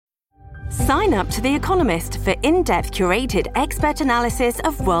Sign up to The Economist for in-depth curated expert analysis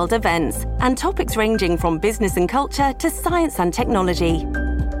of world events and topics ranging from business and culture to science and technology.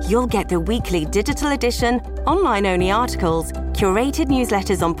 You'll get the weekly digital edition, online-only articles, curated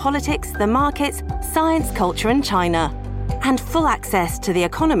newsletters on politics, the markets, science, culture and China, and full access to The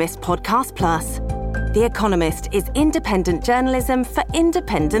Economist Podcast Plus. The Economist is independent journalism for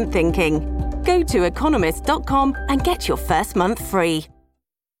independent thinking. Go to economist.com and get your first month free.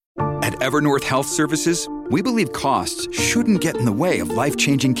 At Evernorth Health Services, we believe costs shouldn't get in the way of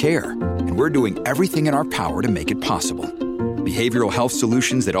life-changing care, and we're doing everything in our power to make it possible. Behavioral health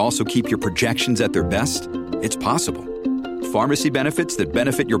solutions that also keep your projections at their best? It's possible. Pharmacy benefits that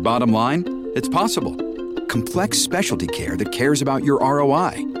benefit your bottom line? It's possible. Complex specialty care that cares about your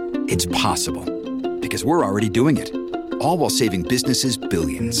ROI? It's possible. Because we're already doing it. All while saving businesses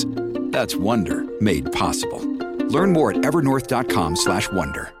billions. That's Wonder made possible. Learn more at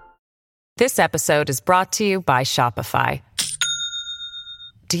evernorth.com/wonder. This episode is brought to you by Shopify.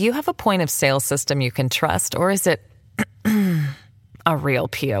 Do you have a point of sale system you can trust, or is it a real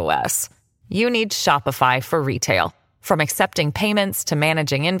POS? You need Shopify for retail. From accepting payments to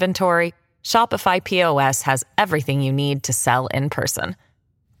managing inventory, Shopify POS has everything you need to sell in person.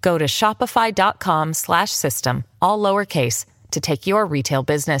 Go to shopify.com/system, all lowercase, to take your retail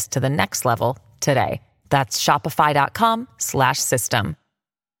business to the next level today. That's shopify.com/system.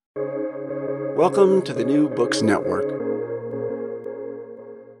 Welcome to the New Books Network.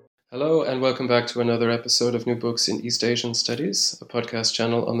 Hello, and welcome back to another episode of New Books in East Asian Studies, a podcast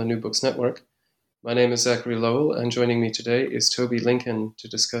channel on the New Books Network. My name is Zachary Lowell, and joining me today is Toby Lincoln to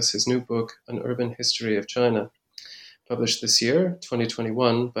discuss his new book, An Urban History of China, published this year,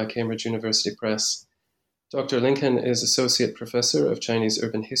 2021, by Cambridge University Press. Dr. Lincoln is Associate Professor of Chinese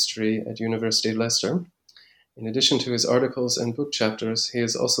Urban History at University of Leicester. In addition to his articles and book chapters, he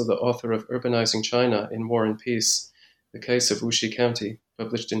is also the author of Urbanizing China in War and Peace, The Case of Wuxi County,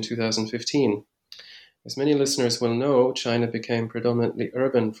 published in 2015. As many listeners will know, China became predominantly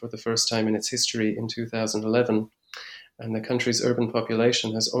urban for the first time in its history in 2011, and the country's urban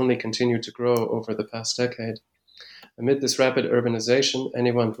population has only continued to grow over the past decade. Amid this rapid urbanization,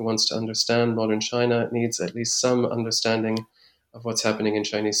 anyone who wants to understand modern China needs at least some understanding of what's happening in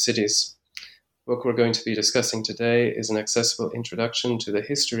Chinese cities. The book we're going to be discussing today is an accessible introduction to the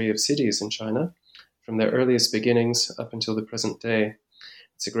history of cities in China, from their earliest beginnings up until the present day.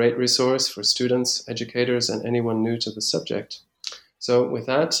 It's a great resource for students, educators, and anyone new to the subject. So with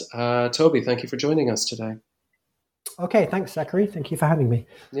that, Toby, thank you for joining us today. Okay, thanks, Zachary. Thank you for having me.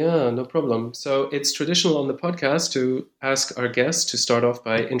 Yeah, no problem. So it's traditional on the podcast to ask our guests to start off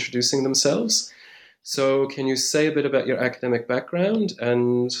by introducing themselves. So can you say a bit about your academic background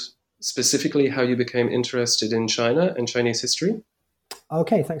and specifically how you became interested in China and Chinese history?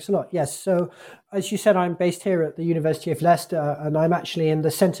 Okay, thanks a lot. Yes, so as you said, I'm based here at the University of Leicester, and I'm actually in the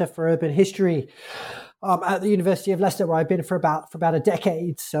Centre for Urban History at the University of Leicester, where I've been for about a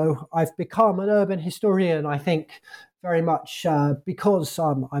decade. So I've become an urban historian, I think, very much because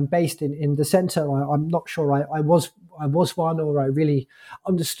I'm based in the centre. I'm not sure I was one, or I really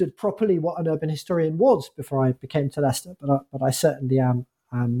understood properly what an urban historian was before I became to Leicester, but I certainly am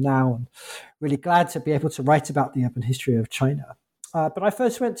now, and really glad to be able to write about the urban history of China. But I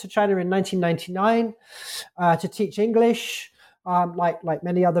first went to China in 1999 to teach English, like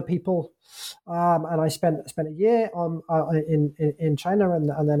many other people, and I spent a year in China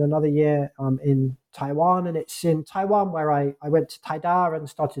and then another year in Taiwan. And it's in Taiwan where I went to Taida and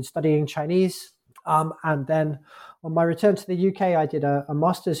started studying Chinese. And then on my return to the UK, I did a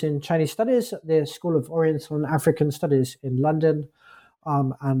master's in Chinese studies at the School of Oriental and African Studies in London.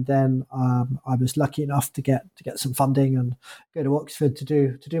 And then I was lucky enough to get some funding and go to Oxford to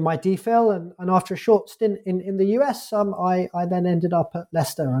do my DPhil. And after a short stint in the US, I then ended up at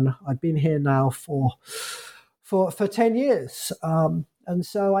Leicester, and I've been here now for 10 years. And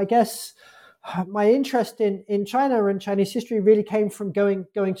so I guess my interest in China and Chinese history really came from going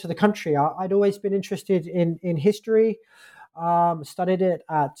to the country. I'd always been interested in history, studied it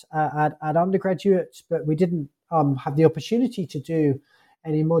at undergraduate, but we didn't have the opportunity to do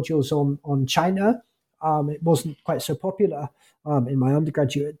any modules on China. It wasn't quite so popular in my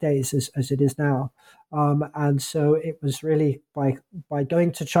undergraduate days as it is now. And so it was really by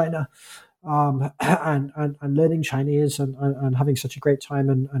going to China and learning Chinese and having such a great time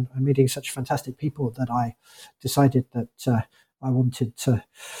and meeting such fantastic people that I decided that I wanted to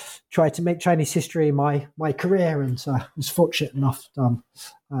try to make Chinese history my career, and so I was fortunate enough to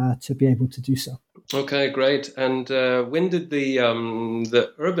be able to do so. Okay, great. And when did the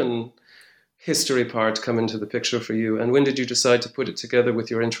urban history part come into the picture for you? And when did you decide to put it together with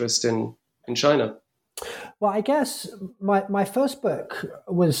your interest in in China? Well, I guess my first book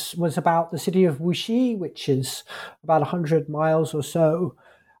was about the city of Wuxi, which is about 100 miles or so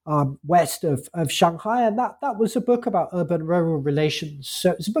west of Shanghai, and that was a book about urban-rural relations.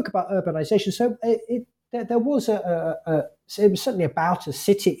 So it's a book about urbanization. So there was it was certainly about a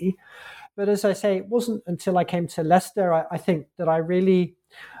city, but as I say, it wasn't until I came to Leicester, I think, that I really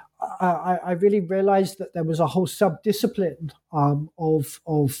realized that there was a whole subdiscipline of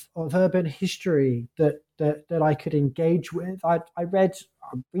urban history that I could engage with. I read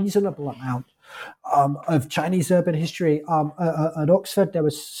a reasonable amount of Chinese urban history at Oxford. There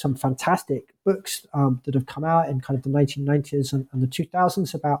was some fantastic books that have come out in kind of the 1990s and the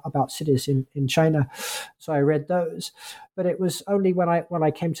 2000s about cities in China. So I read those. But it was only when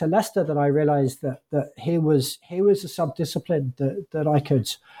I came to Leicester that I realized that here was a subdiscipline that I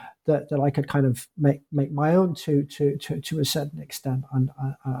could kind of make my own to a certain extent, and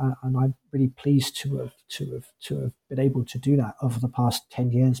I'm really pleased to have been able to do that over the past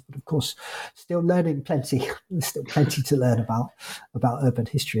 10 years. But of course, still learning plenty. There's still plenty to learn about urban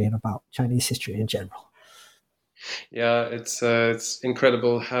history and about Chinese history in general. Yeah, it's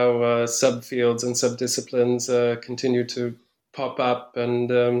incredible how subfields and subdisciplines continue to pop up,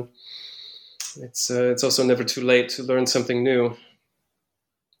 and it's also never too late to learn something new.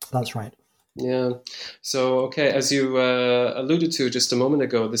 That's right. Yeah. So, okay, as you alluded to just a moment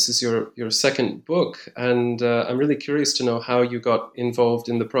ago, this is your second book, and I'm really curious to know how you got involved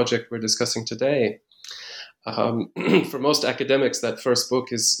in the project we're discussing today. For most academics, that first book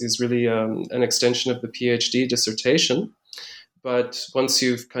is really an extension of the PhD dissertation. But once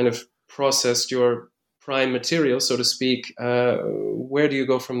you've kind of processed your prime material, so to speak, where do you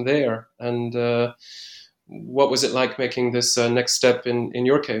go from there? And what was it like making this next step in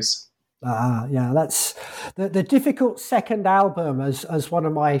your case? Yeah, that's the difficult second album, as one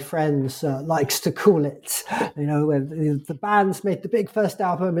of my friends likes to call it. You know, when the band's made the big first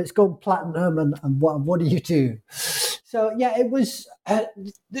album, it's gone platinum, and what do you do? So yeah, it was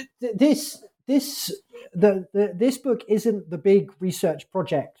this book isn't the big research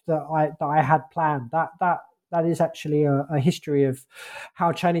project that I had planned. That is actually a history of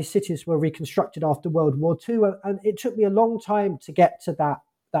how Chinese cities were reconstructed after World War II, and it took me a long time to get to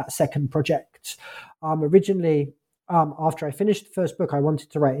that second project. Originally, after I finished the first book, I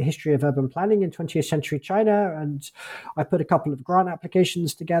wanted to write a history of urban planning in 20th century China, and I put a couple of grant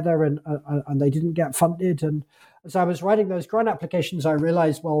applications together, and they didn't get funded. And as I was writing those grant applications, I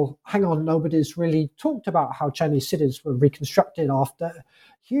realized, well, hang on, nobody's really talked about how Chinese cities were reconstructed after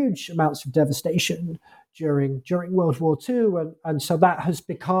huge amounts of devastation during World War II, and so that has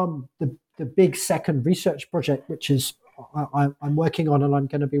become the big second research project, which is I'm working on, and I'm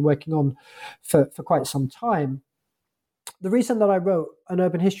going to be working on for quite some time. The reason that I wrote an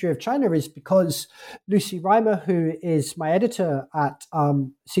urban history of China is because Lucy Reimer, who is my editor at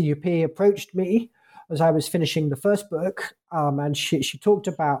CUP, approached me as I was finishing the first book, and she talked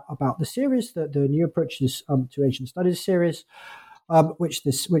about the series, the New Approaches to Asian Studies series, which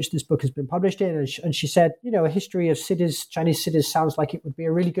this book has been published in, and she said, you know, a history of cities, Chinese cities, sounds like it would be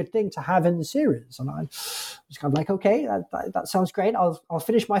a really good thing to have in the series. And I was kind of like, okay, that sounds great. I'll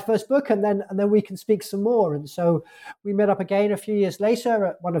finish my first book, and then we can speak some more. And so we met up again a few years later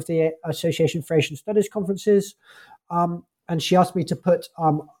at one of the Association for Asian Studies conferences, and she asked me to put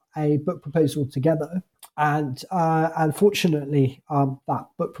a book proposal together. And unfortunately, that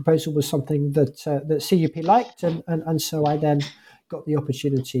book proposal was something that CUP liked, and so I then got the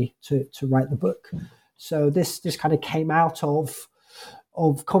opportunity to write the book. So this kind of came out of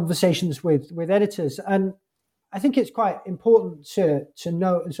conversations with editors, and I think it's quite important to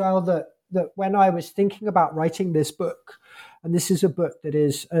note as well that when I was thinking about writing this book, and this is a book that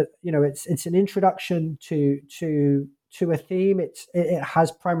is it's an introduction to a theme. It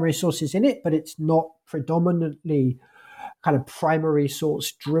has primary sources in it, but it's not predominantly kind of primary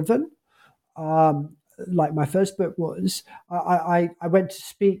source driven. Like my first book was, I went to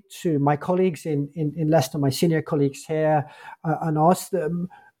speak to my colleagues in Leicester, my senior colleagues here, and asked them,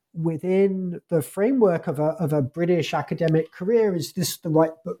 within the framework of a British academic career, is this the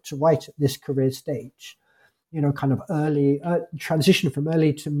right book to write at this career stage? You know, kind of early transition from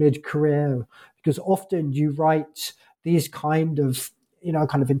early to mid-career, because often you write these kind of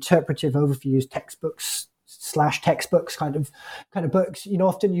interpretive overviews, textbooks kind of books. You know,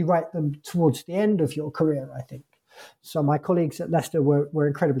 often you write them towards the end of your career, I think. So my colleagues at Leicester were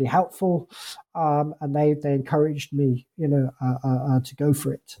incredibly helpful, and they encouraged me, to go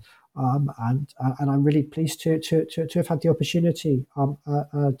for it. And I'm really pleased to have had the opportunity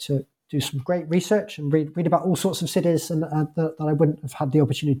to do some great research and read about all sorts of cities and that I wouldn't have had the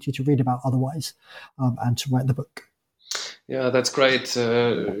opportunity to read about otherwise, and to write the book. Yeah, that's great.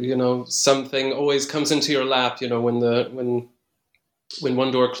 Something always comes into your lap. When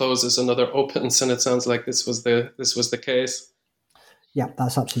one door closes, another opens, and it sounds like this was the case. Yeah,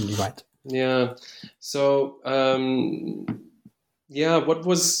 that's absolutely right. Yeah. So,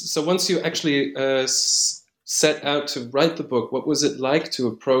 once you actually set out to write the book, what was it like to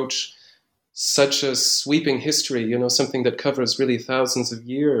approach such a sweeping history, something that covers really thousands of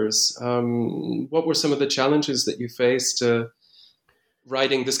years? What were some of the challenges that you faced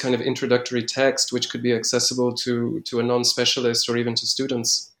writing this kind of introductory text, which could be accessible to a non-specialist or even to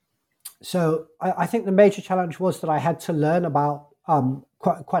students? So I think the major challenge was that I had to learn about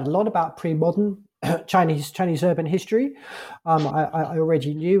quite a lot about pre-modern Chinese urban history. I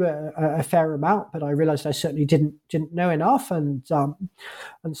already knew a fair amount, but I realized I certainly didn't know enough, and so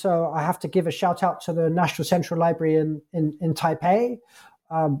I have to give a shout out to the National Central Library in Taipei,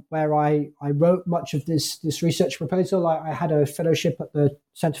 where I wrote much of this research proposal. I had a fellowship at the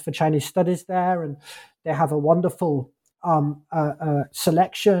Center for Chinese Studies there, and they have a wonderful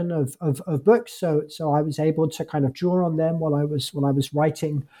selection of books. So I was able to kind of draw on them while I was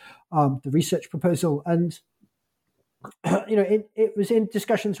writing the research proposal. And it was in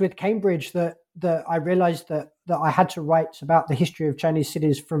discussions with Cambridge that I realized that I had to write about the history of Chinese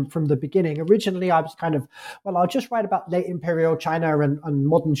cities from the beginning. Originally, I was kind of, I'll just write about late imperial China and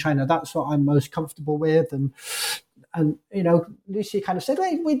modern China. That's what I'm most comfortable with. And Lucy kind of said,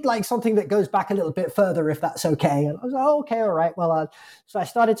 "Hey, we'd like something that goes back a little bit further, if that's okay." And I was like, "Oh, okay, all right." Well, so I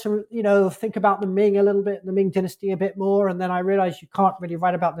started to think about the Ming a little bit, the Ming Dynasty a bit more, and then I realized you can't really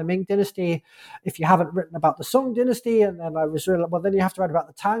write about the Ming Dynasty if you haven't written about the Song Dynasty. And then I was really, then you have to write about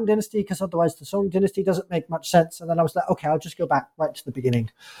the Tang Dynasty, because otherwise the Song Dynasty doesn't make much sense. And then I was like, okay, I'll just go back right to the beginning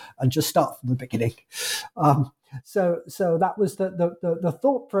and just start from the beginning. So that was the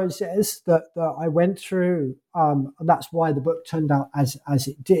thought process that I went through, and that's why the book turned out as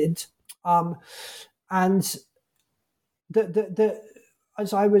it did. And as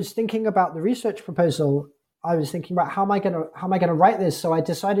I was thinking about the research proposal, I was thinking about how am I going to write this. So I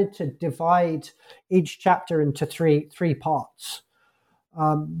decided to divide each chapter into three parts.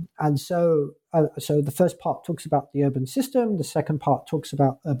 And so the first part talks about the urban system, the second part talks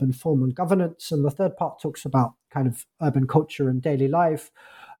about urban form and governance, and the third part talks about kind of urban culture and daily life.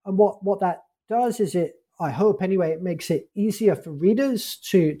 And what that does is I hope anyway, it makes it easier for readers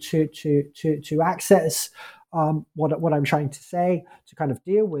to access what I'm trying to say, to kind of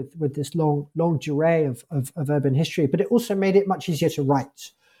deal with this long durée of urban history. But it also made it much easier to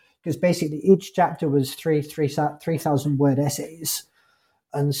write, because basically each chapter was 3,000 word essays.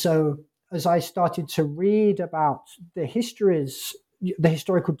 And so as I started to read about the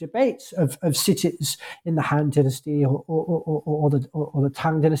historical debates of cities in the Han Dynasty or the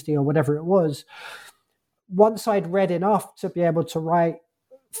Tang Dynasty or whatever it was, once I'd read enough to be able to write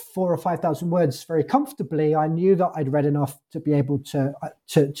 4,000 or 5,000 words very comfortably, I knew that I'd read enough to be able to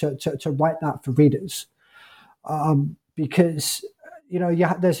write that for readers, because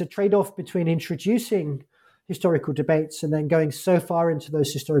there's a trade-off between introducing historical debates and then going so far into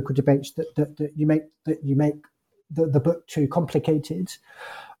those historical debates that you make the book too complicated.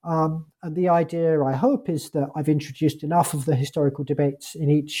 And the idea, I hope, is that I've introduced enough of the historical debates in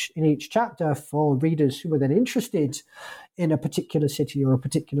each chapter for readers who are then interested in a particular city or a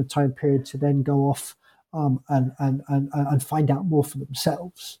particular time period to then go off and find out more for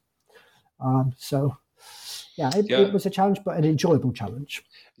themselves. It was a challenge, but an enjoyable challenge.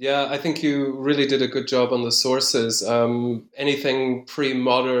 Yeah, I think you really did a good job on the sources. Anything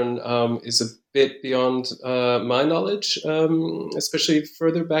pre-modern is a bit beyond my knowledge, especially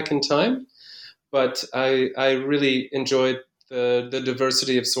further back in time. But I really enjoyed the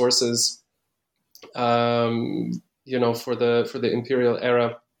diversity of sources, for the imperial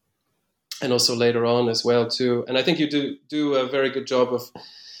era, and also later on as well too. And I think you do a very good job of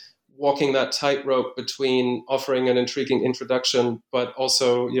walking that tightrope between offering an intriguing introduction, but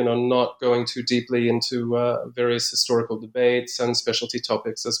also, not going too deeply into various historical debates and specialty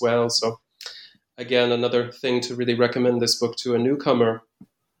topics as well. So again, another thing to really recommend this book to a newcomer.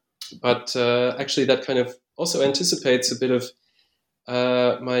 But actually that kind of also anticipates a bit of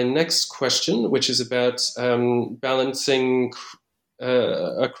my next question, which is about balancing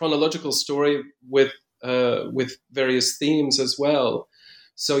a chronological story with various themes as well.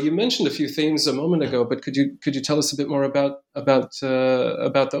 So you mentioned a few themes a moment ago, but could you tell us a bit more about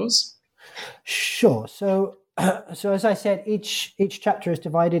those? Sure. So as I said, each chapter is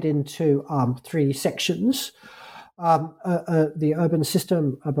divided into three sections. the urban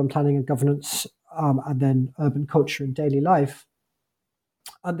system, urban planning and governance, and then urban culture and daily life.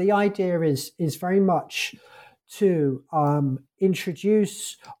 And the idea is very much to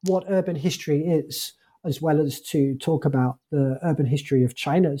introduce what urban history is, as well as to talk about the urban history of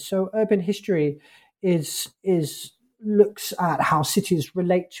China. So urban history looks at how cities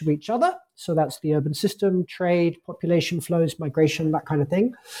relate to each other. So that's the urban system, trade, population flows, migration, that kind of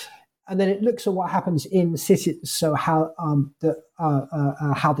thing. And then it looks at what happens in cities. So how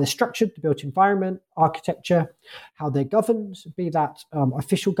they're structured, the built environment, architecture, how they're governed, be that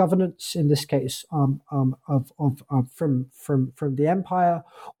official governance in this case from the empire,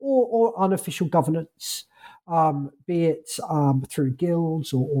 or unofficial governance, be it through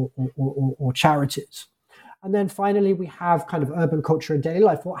guilds or charities. And then finally, we have kind of urban culture and daily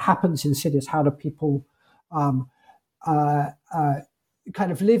life. What happens in cities? How do people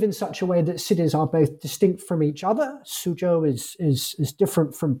kind of live in such a way that cities are both distinct from each other? Suzhou is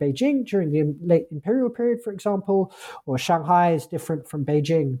different from Beijing during the late imperial period, for example, or Shanghai is different from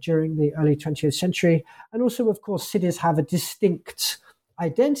Beijing during the early 20th century. And also, of course, cities have a distinct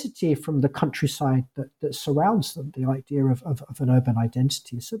identity from the countryside that surrounds them, the idea of an urban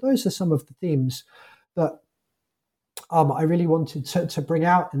identity. So those are some of the themes that I really wanted to bring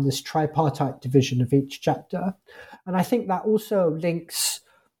out in this tripartite division of each chapter. And I think that also links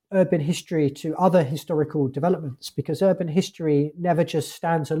urban history to other historical developments, because urban history never just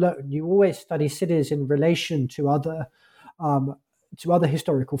stands alone. You always study cities in relation to other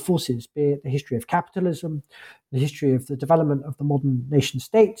historical forces, be it the history of capitalism, the history of the development of the modern nation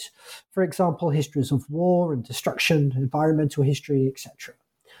state, for example, histories of war and destruction, environmental history, etc.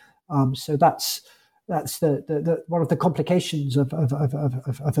 So that's the one of the complications of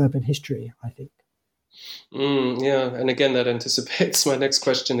urban history, I think. Yeah, and again, that anticipates my next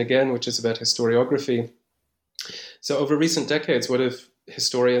question again, which is about historiography. So over recent decades, what have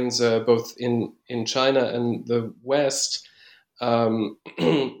historians, both in China and the West,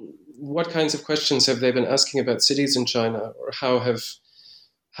 what kinds of questions have they been asking about cities in China, or how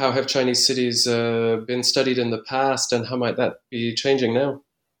have Chinese cities been studied in the past, and how might that be changing now?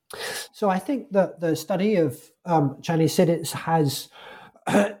 So I think that the study of Chinese cities has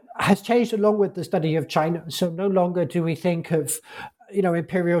changed along with the study of China. So no longer do we think of,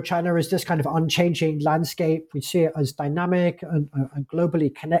 imperial China as this kind of unchanging landscape. We see it as dynamic and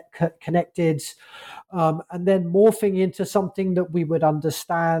globally connected, and then morphing into something that we would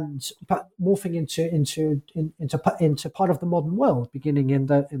understand, but morphing into part of the modern world, beginning in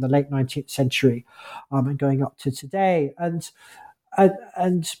the late 19th century, and going up to today. And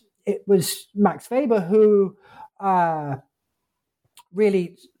it was Max Weber who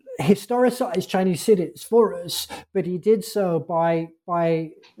really historicized Chinese cities for us, but he did so by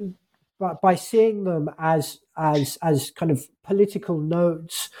seeing them as kind of political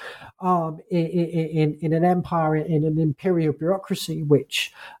nodes in an empire, in an imperial bureaucracy,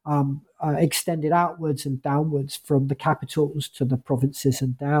 which extended outwards and downwards from the capitals to the provinces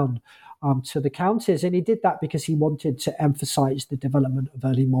and down to the counties. And he did that because he wanted to emphasize the development of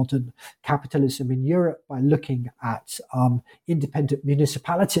early modern capitalism in Europe by looking at independent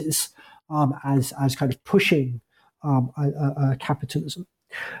municipalities as kind of pushing capitalism.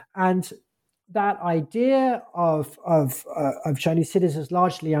 And that idea of Chinese cities as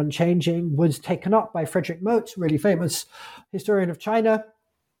largely unchanging was taken up by Frederick Mote, really famous historian of China,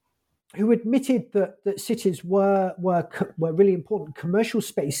 who admitted that cities were really important commercial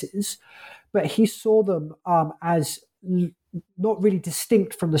spaces, but he saw them as not really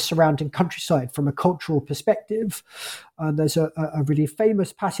distinct from the surrounding countryside from a cultural perspective. There's a really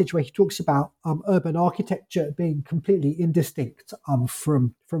famous passage where he talks about urban architecture being completely indistinct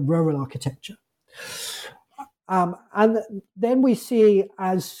from rural architecture. And then we see,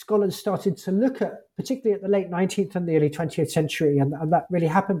 as scholars started to look at, particularly at the late 19th and the early 20th century, and that really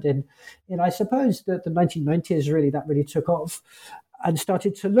happened in I suppose, the 1990s, really, that really took off, and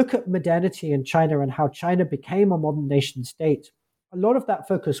started to look at modernity in China and how China became a modern nation state. A lot of that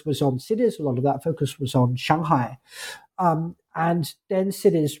focus was on cities, a lot of that focus was on Shanghai. And then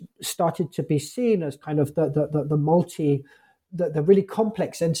cities started to be seen as kind of the really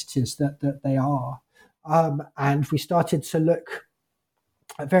complex entities that they are. And we started to look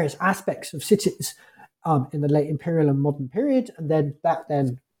at various aspects of cities in the late imperial and modern period, and then that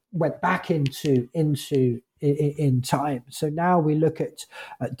went back into in time. So now we look at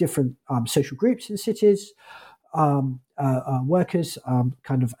different social groups in cities, workers,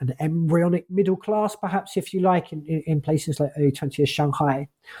 kind of an embryonic middle class, perhaps, if you like, in places like early 20th Shanghai.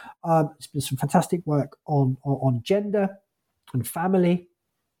 There's been some fantastic work on gender and family.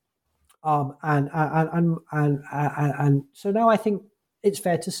 And so now I think it's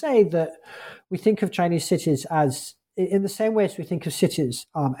fair to say that we think of Chinese cities as, in the same way as we think of cities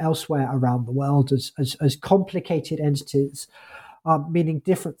elsewhere around the world, as complicated entities, meaning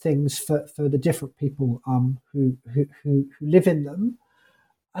different things for the different people who live in them.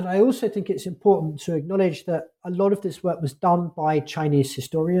 And I also think it's important to acknowledge that a lot of this work was done by Chinese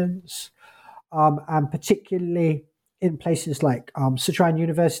historians, and particularly in places like Sichuan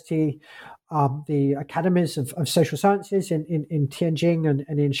University, the academies of social sciences in Tianjin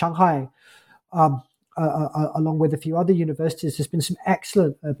and in Shanghai, along with a few other universities. There's been some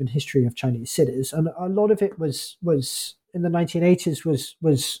excellent urban history of Chinese cities, and a lot of it was in the 1980s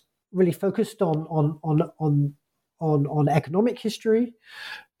was really focused on economic history.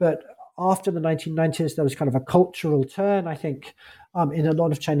 But after the 1990s, there was kind of a cultural turn, I think, in a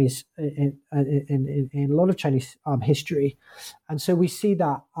lot of Chinese in a lot of Chinese history, and so we see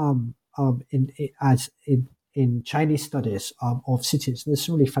that in Chinese studies of cities. There's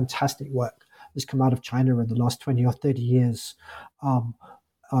some really fantastic work that's come out of China in the last 20 or 30 years,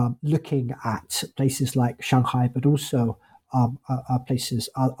 looking at places like Shanghai, but also places,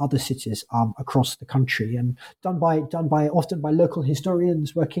 other cities across the country, and done by often by local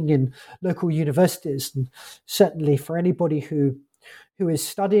historians working in local universities. And certainly for anybody who is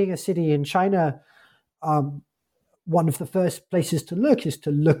studying a city in China, one of the first places to look is to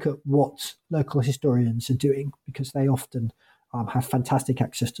look at what local historians are doing, because they often have fantastic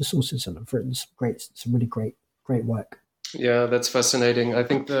access to sources and have written some really great work. Yeah, that's fascinating. I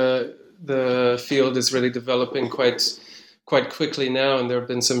think the field is really developing quite quickly now, and there have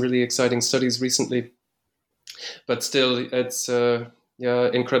been some really exciting studies recently. But still, it's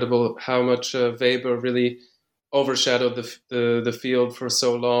incredible how much Weber really overshadowed the field for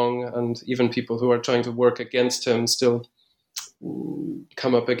so long, and even people who are trying to work against him still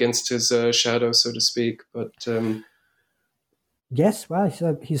come up against his shadow, so to speak. But yes, well, it's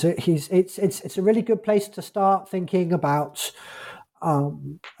a really good place to start thinking about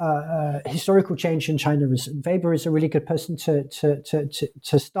historical change in China. Weber is a really good person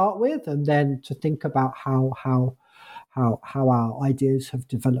to start with, and then to think about how our ideas have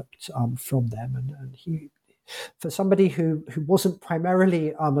developed from them. And he, for somebody who wasn't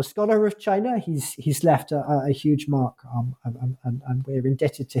primarily a scholar of China, he's left a huge mark, and we're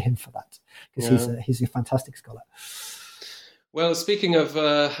indebted to him for that, because he's a fantastic scholar. Well, speaking of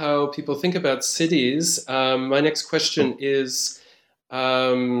how people think about cities, my next question is,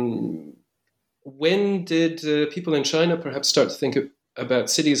 when did people in China perhaps start to think about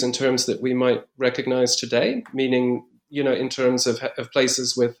cities in terms that we might recognize today? Meaning, in terms of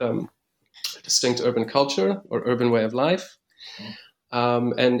places with distinct urban culture or urban way of life.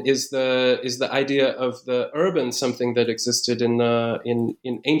 And is the idea of the urban something that existed in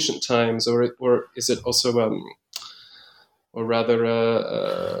ancient times, or is it also or rather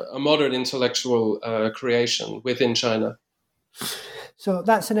a modern intellectual creation within China? So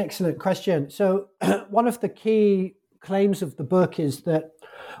that's an excellent question. So one of the key claims of the book is that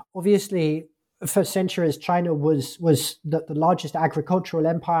obviously for centuries China was the largest agricultural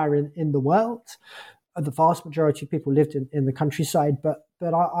empire in the world. The vast majority of people lived in the countryside, but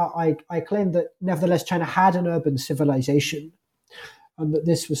I claim that nevertheless China had an urban civilization, and that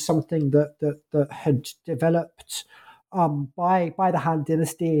this was something that had developed by the Han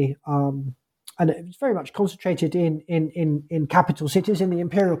Dynasty, and it was very much concentrated in capital cities, in the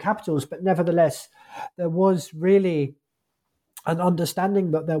imperial capitals. But nevertheless, there was really an understanding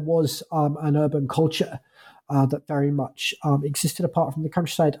that there was an urban culture that very much existed apart from the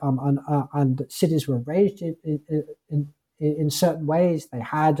countryside, and that cities were arranged in certain ways. They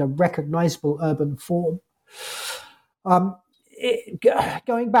had a recognizable urban form.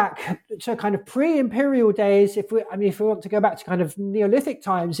 Going back to kind of pre-imperial days, if we want to go back to kind of Neolithic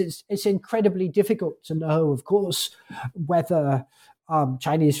times, it's incredibly difficult to know, of course, whether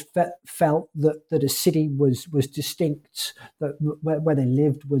Chinese felt that a city was distinct, that where they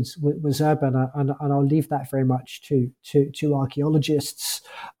lived was urban, and I'll leave that very much to archaeologists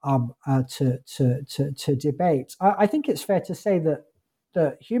to debate. I think it's fair to say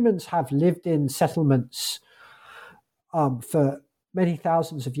that humans have lived in settlements for many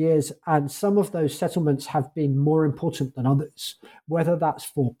thousands of years, and some of those settlements have been more important than others, whether that's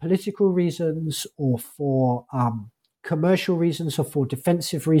for political reasons or for commercial reasons or for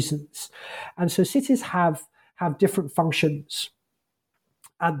defensive reasons. And so cities have different functions,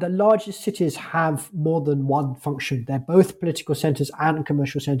 and the largest cities have more than one function. They're both political centers and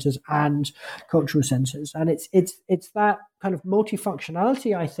commercial centers and cultural centers, and it's that kind of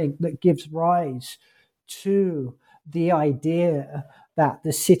multifunctionality, I think, that gives rise to the idea that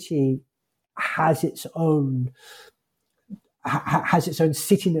the city has its own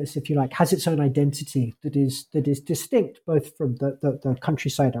cityness, if you like, has its own identity that is distinct both from the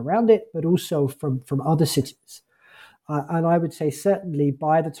countryside around it, but also from other cities. And I would say certainly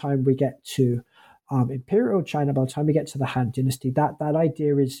by the time we get to Imperial China, by the time we get to the Han Dynasty, that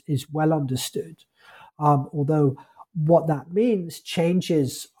idea is well understood. Although what that means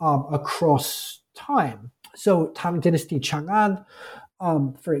changes across time. So Tang Dynasty Chang'an,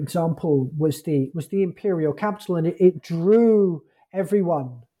 for example, was the imperial capital, and it drew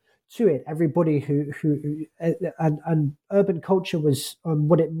everyone to it. Everybody who and urban culture was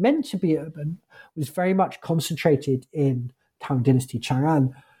what it meant to be urban was very much concentrated in Tang Dynasty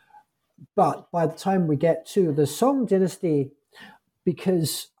Chang'an. But by the time we get to the Song Dynasty,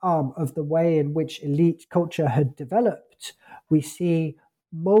 because of the way in which elite culture had developed, we see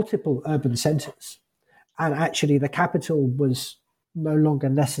multiple urban centers. And actually the capital was no longer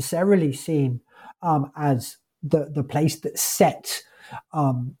necessarily seen as the place that set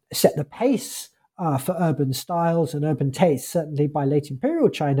the pace for urban styles and urban tastes. Certainly by late imperial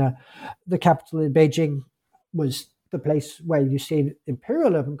China, the capital in Beijing was the place where you see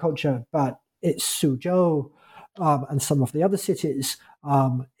imperial urban culture, but it's Suzhou and some of the other cities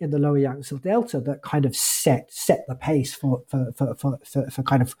in the lower Yangtze Delta that kind of set the pace for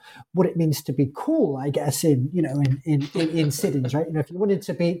kind of what it means to be cool, I guess, in cities, right? If you wanted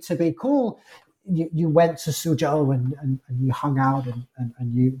to be cool, you went to Suzhou and you hung out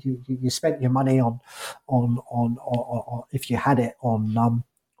and you spent your money on if you had it on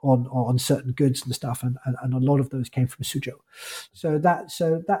certain goods and stuff, and a lot of those came from Suzhou.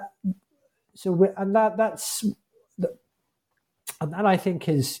 And that I think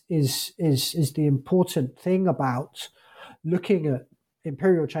is the important thing about looking at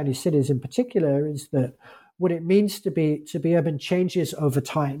imperial Chinese cities in particular, is that what it means to be urban changes over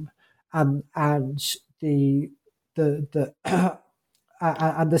time, and the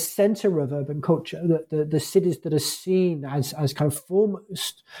and the center of urban culture, the cities that are seen as kind of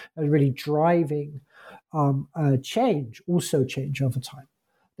foremost as really driving change, also change over time.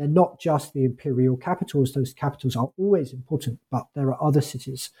 They're not just the imperial capitals; those capitals are always important, but there are other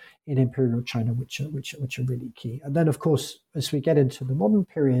cities in imperial China which are really key. And then, of course, as we get into the modern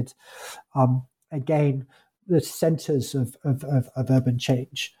period, again, the centers of urban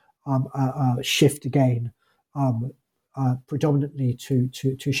change shift again, predominantly to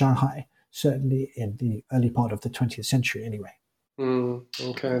Shanghai, certainly in the early part of the 20th century anyway.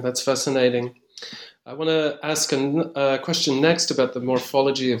 Okay, that's fascinating. I want to ask a question next about the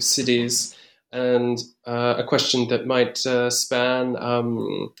morphology of cities, and a question that might span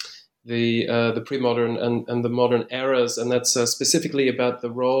the pre-modern and the modern eras, and that's specifically about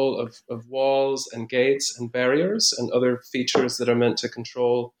the role of walls and gates and barriers and other features that are meant to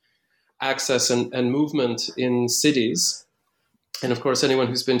control access and movement in cities. And of course, anyone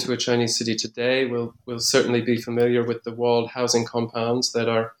who's been to a Chinese city today will certainly be familiar with the walled housing compounds that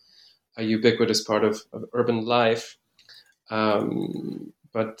are a ubiquitous part of urban life.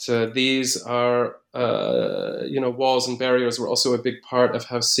 But these are, walls and barriers were also a big part of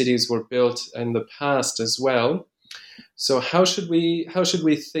how cities were built in the past as well. So how should we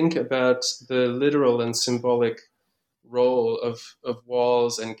think about the literal and symbolic role of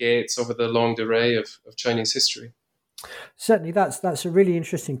walls and gates over the longue durée of Chinese history? Certainly, that's a really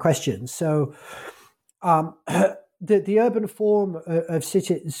interesting question. So, the urban form of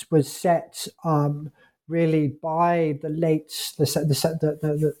cities was set really by the late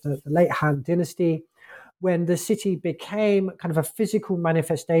Han Dynasty, when the city became kind of a physical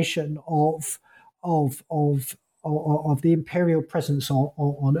manifestation of the imperial presence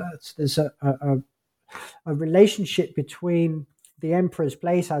on Earth. There's a relationship between the emperor's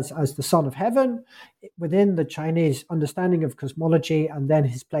place as the son of heaven within the Chinese understanding of cosmology, and then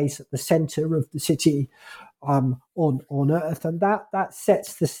his place at the center of the city on Earth, and that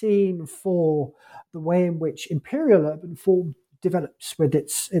sets the scene for the way in which imperial urban form develops, with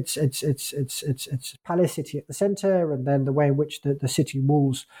its palace city at the center, and then the way in which the city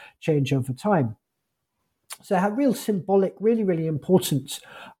walls change over time. So have real symbolic, really, really important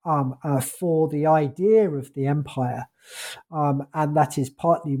for the idea of the empire. And that is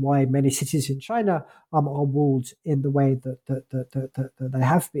partly why many cities in China are walled in the way that they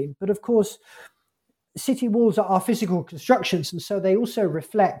have been. But of course, city walls are physical constructions, and so they also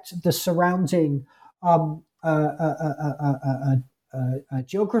reflect the surrounding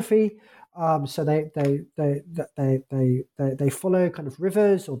geography So they follow kind of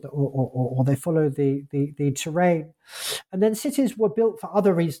rivers, or they follow the terrain. And then cities were built for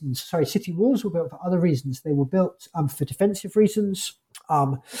other reasons. City walls were built for other reasons. They were built for defensive reasons.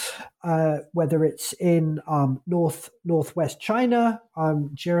 Whether it's in northwest China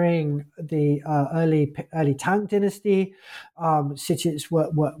during the early Tang Dynasty, cities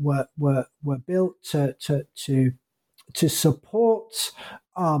were built to support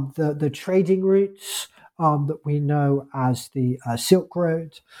the trading routes that we know as the Silk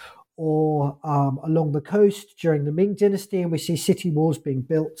Road, or along the coast during the Ming Dynasty, and we see city walls being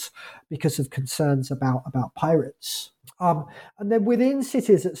built because of concerns about pirates. And then within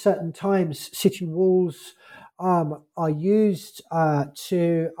cities at certain times, city walls are used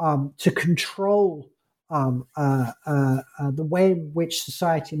to control the way in which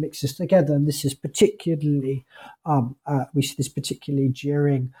society mixes together. And this is particularly, we see this particularly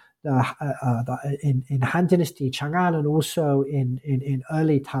during in Han Dynasty Chang'an, and also in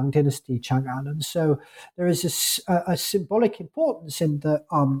early Tang Dynasty Chang'an. And so there is a symbolic importance in that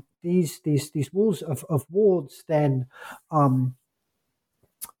these walls of wards then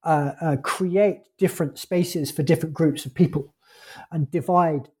create different spaces for different groups of people, and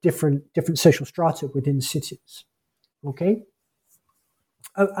divide different social strata within cities. Okay,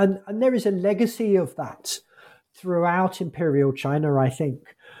 and there is a legacy of that throughout Imperial China, I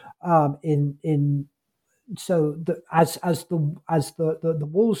think. As the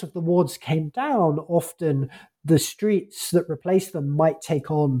walls of the wards came down, often the streets that replaced them might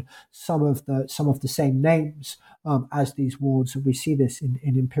take on some of the same names as these wards, and we see this in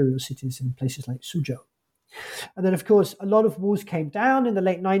imperial cities in places like Suzhou. And then, of course, a lot of walls came down in the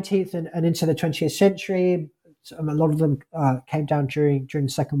late 19th and into the 20th century. A lot of them came down during the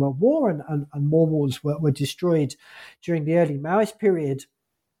Second World War, and more walls were destroyed during the early Maoist period.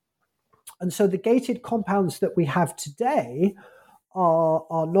 And so the gated compounds that we have today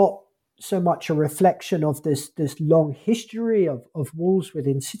are not so much a reflection of this long history of walls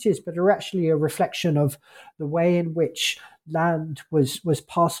within cities, but are actually a reflection of the way in which land was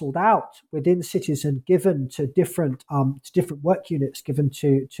parceled out within cities and given to different work units, given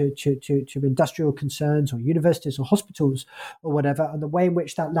to industrial concerns or universities or hospitals or whatever, and the way in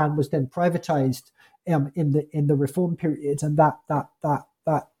which that land was then privatized in the reform period, and that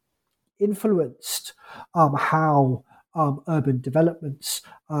influenced how urban developments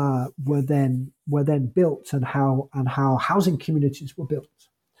were then built, and how housing communities were built.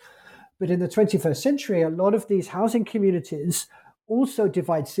 But in the 21st century, a lot of these housing communities also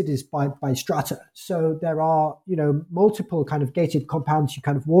divide cities by strata. So there are multiple kind of gated compounds. You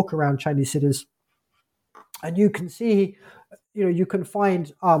kind of walk around Chinese cities, and you can see, you can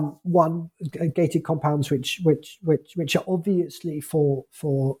find gated compounds which are obviously for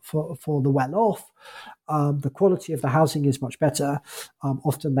the well-off. The quality of the housing is much better.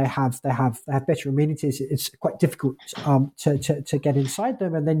 Often they have better amenities. It's quite difficult to get inside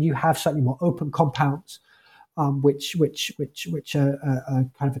them, and then you have slightly more open compounds, which are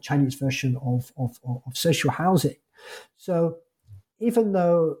kind of a Chinese version of social housing. So even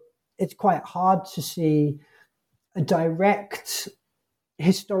though it's quite hard to see a direct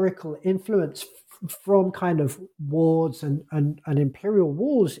historical influence from kind of wards and imperial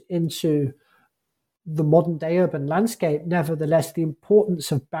walls into the modern day urban landscape, nevertheless, the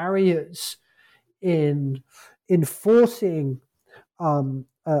importance of barriers in enforcing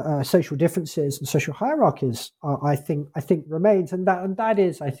social differences and social hierarchies, I think remains, and that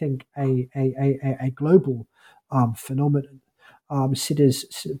is, I think, a global phenomenon. Cities.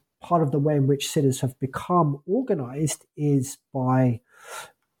 Part of the way in which cities have become organized is by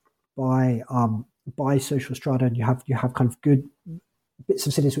social strata, and you have kind of good bits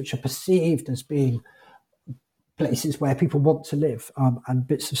of cities which are perceived as being places where people want to live, and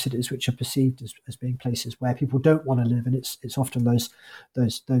bits of cities which are perceived as being places where people don't want to live, and it's often those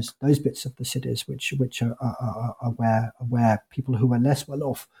bits of the cities which are where people who are less well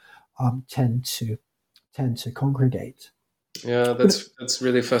off tend to congregate. Yeah, that's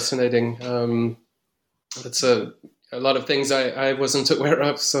really fascinating. It's a lot of things I wasn't aware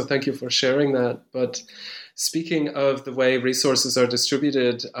of, so thank you for sharing that. But speaking of the way resources are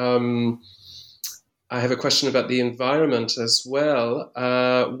distributed, I have a question about the environment as well.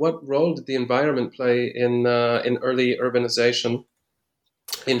 What role did the environment play in early urbanization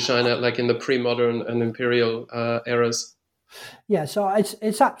in China, like in the pre-modern and imperial eras? Yeah, so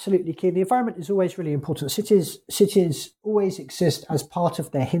it's absolutely key. The environment is always really important. Cities always exist as part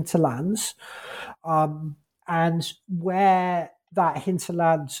of their hinterlands, and where that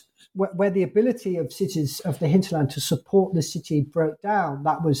hinterland, where the ability of cities of the hinterland to support the city broke down,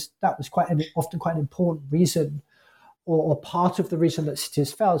 that was often quite an important reason, or part of the reason that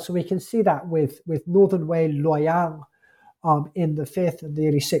cities fell. So we can see that with northern Wei Luoyang in the 5th and the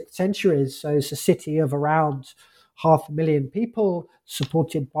early 6th centuries. So it's a city of around 500,000 people,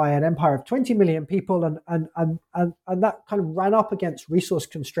 supported by an empire of 20 million people, and that kind of ran up against resource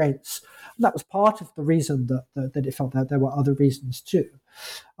constraints. And that was part of the reason that it felt that there were other reasons too.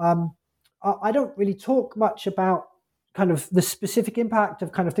 I don't really talk much about kind of the specific impact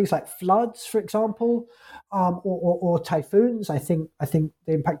of kind of things like floods, for example, or typhoons. I think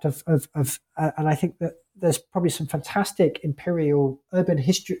the impact of and I think that there's probably some fantastic imperial urban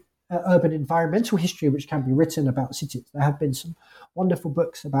history, urban environmental history, which can be written about cities. There have been some wonderful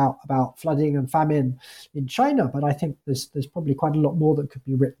books about flooding and famine in China, but I think there's probably quite a lot more that could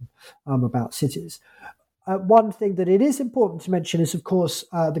be written about cities. One thing that it is important to mention is, of course,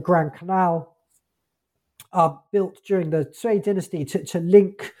 the Grand Canal, built during the Sui dynasty to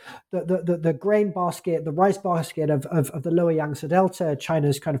link the grain basket, the rice basket of the lower Yangtze Delta,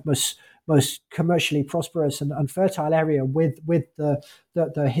 China's kind of most commercially prosperous and fertile area, with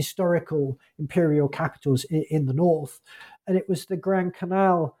the historical imperial capitals in the north. And it was the Grand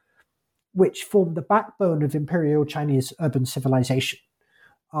Canal which formed the backbone of imperial Chinese urban civilization,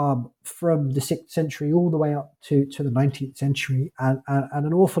 from the 6th century all the way up to the 19th century. And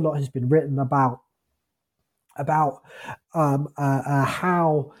an awful lot has been written about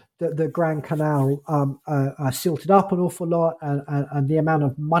how the Grand Canal silted up an awful lot, and the amount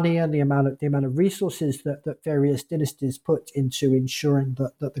of money and the amount of resources that various dynasties put into ensuring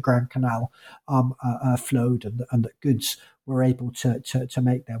that the Grand Canal flowed, and that goods were able to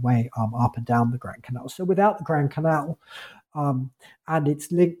make their way up and down the Grand Canal. So without the Grand Canal, and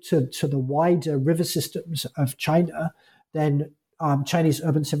it's linked to the wider river systems of China, then Chinese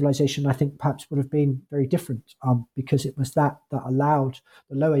urban civilization, I think, perhaps would have been very different, because it was that allowed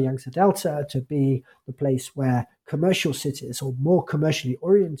the lower Yangtze Delta to be the place where commercial cities, or more commercially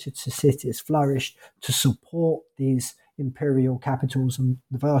oriented cities, flourished to support these imperial capitals, and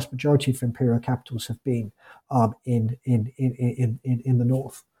the vast majority of imperial capitals have been in the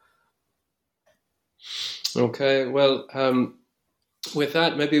north. Okay, well, with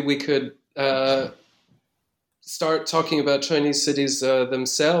that, maybe we could start talking about Chinese cities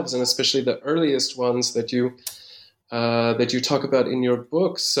themselves, and especially the earliest ones that you talk about in your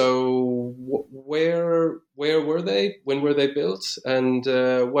book. So, where were they? When were they built? And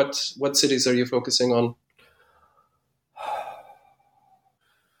what cities are you focusing on?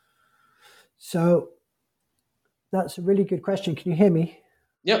 So, that's a really good question. Can you hear me?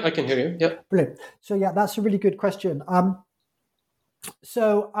 Yeah, I can hear you. Yeah, brilliant. So, yeah, that's a really good question.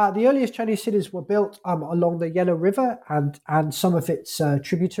 So the earliest Chinese cities were built along the Yellow River and some of its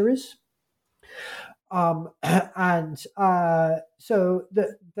tributaries. So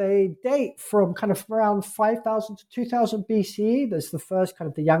they date from kind of around 5,000 to 2,000 BCE. There's the first kind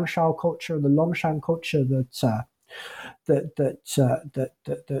of the Yangshao culture and the Longshan culture that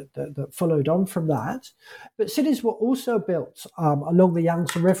followed on from that. But cities were also built along the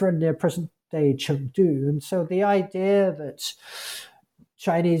Yangtze River and near present-day Chengdu. And so the idea that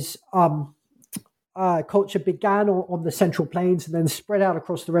Chinese culture began on the Central Plains and then spread out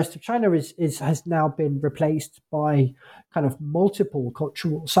across the rest of China has now been replaced by kind of multiple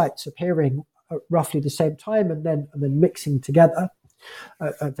cultural sites appearing at roughly the same time and then mixing together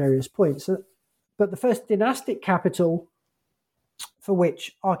at various points. But the first dynastic capital for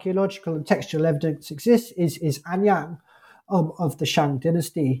which archaeological and textual evidence exists is Anyang of the Shang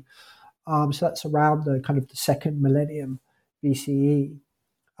dynasty. So that's around the kind of the second millennium BCE.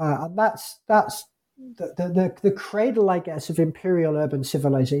 And that's the cradle, I guess, of imperial urban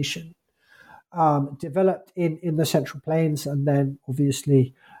civilization, developed in the Central Plains, and then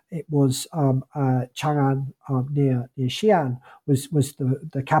obviously it was Chang'an near Xi'an was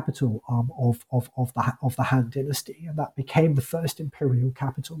the capital of the Han Dynasty, and that became the first imperial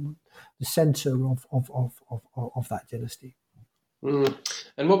capital, the center of that dynasty. Mm.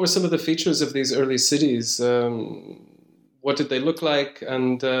 And what were some of the features of these early cities? What did they look like,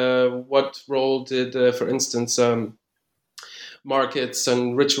 and what role did, for instance, markets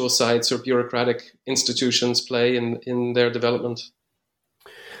and ritual sites or bureaucratic institutions play in their development?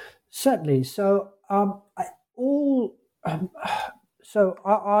 Certainly. So, I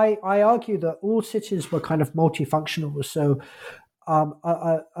argue that all cities were kind of multifunctional. So, a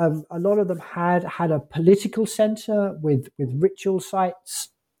lot of them had a political center with ritual sites.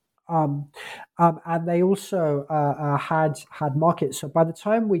 And they also had markets. So by the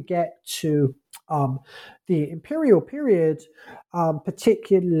time we get to the imperial period,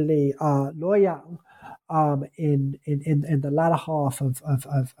 particularly Luoyang, in the latter half of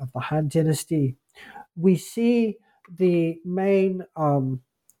the Han Dynasty, we see the main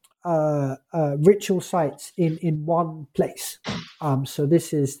ritual sites in one place. So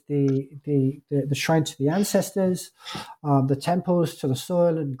this is the shrine to the ancestors, the temples to the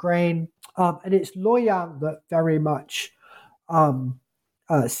soil and grain, and it's Luoyang that very much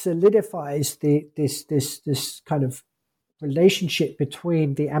solidifies this kind of relationship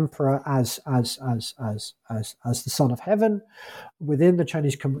between the emperor as the son of heaven within the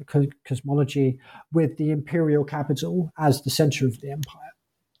Chinese cosmology, with the imperial capital as the center of the empire.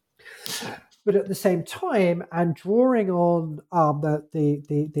 But at the same time, and drawing on the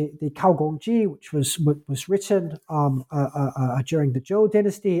Cao Gongji, which was written during the Zhou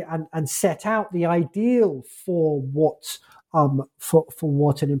dynasty, and set out the ideal for what an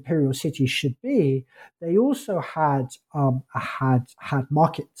imperial city should be, they also had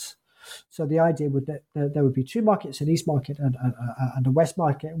markets. So the idea would that there would be two markets, an east market and a west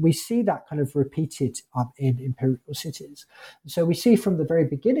market. And we see that kind of repeated in imperial cities. And so we see from the very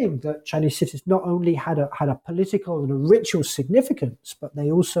beginning that Chinese cities not only had a political and a ritual significance, but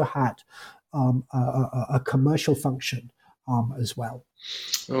they also had a commercial function as well.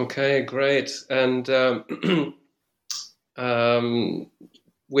 Okay, great. And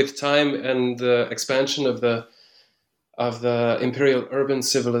with time and the expansion of the imperial urban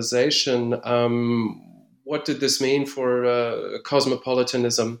civilization, what did this mean for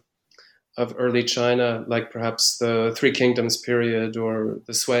cosmopolitanism of early China, like perhaps the Three Kingdoms period or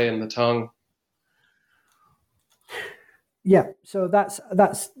the Sui and the Tang? Yeah, so that's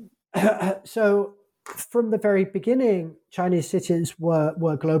so from the very beginning, Chinese cities were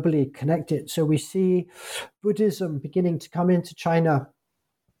globally connected. So we see Buddhism beginning to come into China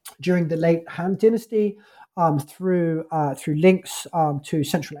during the late Han Dynasty, through links to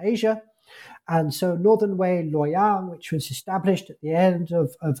Central Asia. And so Northern Wei Luoyang, which was established at the end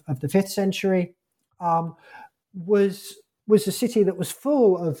of the 5th century, was a city that was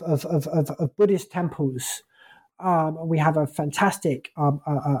full of Buddhist temples. And we have a fantastic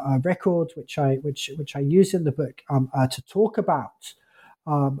record, which I use in the book to talk about,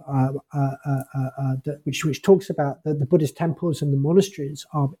 which talks about the Buddhist temples and the monasteries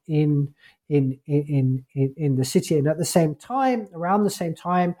in the city. And at the same time, around the same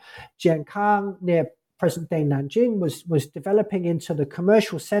time, Jiankang, near present-day Nanjing, was developing into the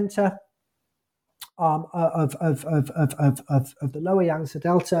commercial center of the lower Yangtze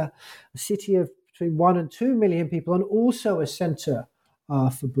Delta, a city of between 1 and 2 million people, and also a center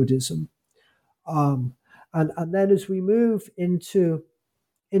for Buddhism. And then as we move into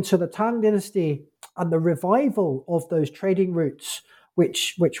the Tang Dynasty and the revival of those trading routes,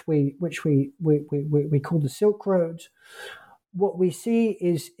 which we call the Silk Road, what we see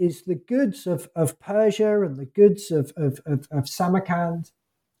is the goods of Persia and the goods of Samarkand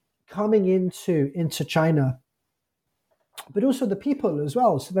coming into China, but also the people as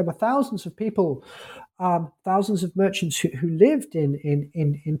well. So there were thousands of people, thousands of merchants who lived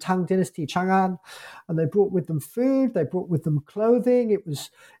in Tang Dynasty, Chang'an, and they brought with them food, they brought with them clothing. It was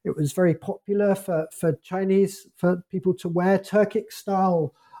very popular for people to wear Turkic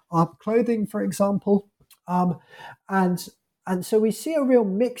style clothing, for example, and so we see a real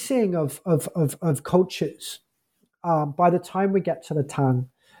mixing of cultures by the time we get to the Tang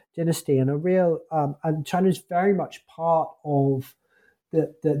Dynasty, and and China is very much part of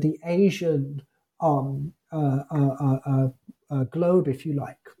the Asian globe, if you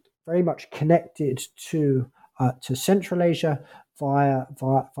like, very much connected to Central Asia via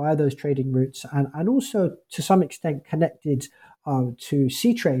those trading routes, and also to some extent connected to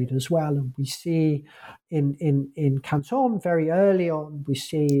sea trade as well. And we see in Canton very early on, we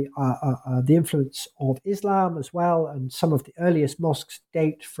see the influence of Islam as well, and some of the earliest mosques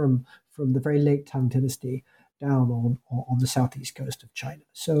date from the very late Tang Dynasty down on the southeast coast of China.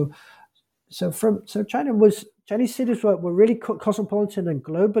 So Chinese cities were really cosmopolitan and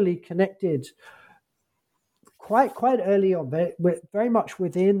globally connected quite early on, very much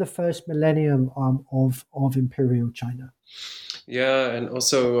within the first millennium of imperial China. Yeah, and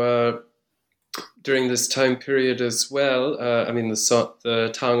also during this time period as well,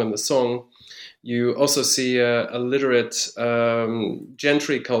 the Tang and the Song, you also see a literate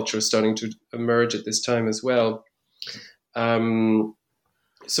gentry culture starting to emerge at this time as well.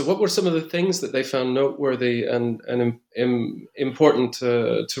 So what were some of the things that they found noteworthy and important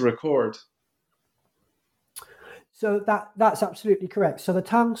to record? So that's absolutely correct. So the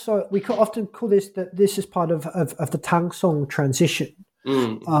Tang Song, we could often call that this is part of the Tang Song transition.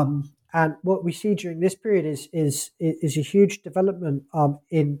 And what we see during this period is a huge development of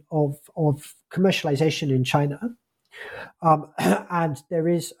commercialization in China. And there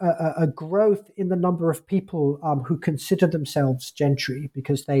is a growth in the number of people who consider themselves gentry,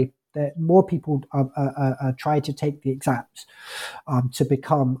 because more people try to take the exams to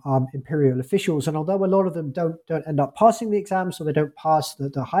become imperial officials. And although a lot of them don't end up passing the exams, or they don't pass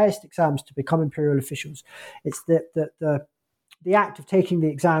the highest exams to become imperial officials, it's the act of taking the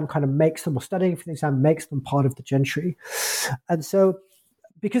exam kind of makes them, or studying for the exam makes them part of the gentry. And so,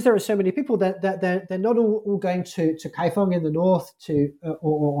 because there are so many people, they're not all going to Kaifeng in the north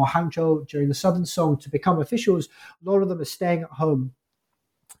or Hangzhou during the Southern Song to become officials. A lot of them are staying at home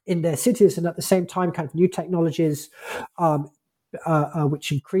in their cities, and at the same time, kind of new technologies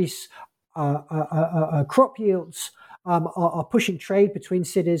which increase crop yields are pushing trade between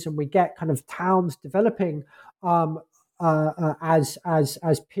cities, and we get kind of towns developing as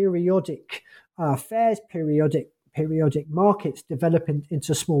periodic fairs, periodic markets develop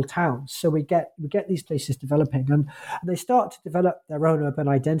into small towns. So we get these places developing, and they start to develop their own urban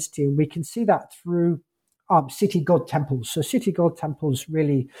identity, and we can see that through city god temples. So city god temples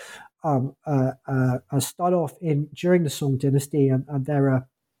really start off during the Song dynasty, and they're a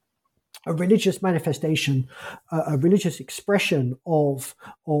religious manifestation, a religious expression of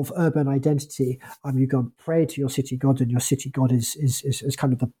urban identity. You go and pray to your city god, and your city god is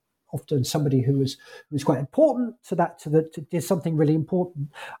kind of often somebody who was quite important to did something really important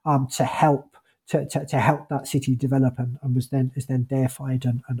to help that city develop, and is then deified,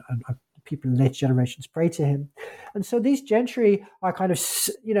 and people in later generations pray to him. And so these gentry are kind of,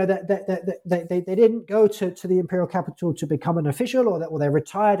 they didn't go to the imperial capital to become an official, or they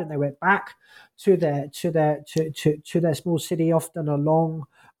retired and they went back to their small city, often along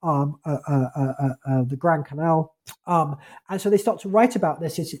the Grand Canal. And so they start to write about their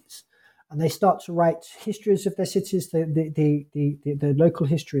cities, and they start to write histories of their cities, the local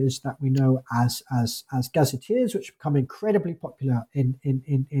histories that we know as gazetteers, which become incredibly popular in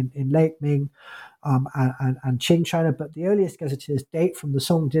late Ming and Qing China. But the earliest gazetteers date from the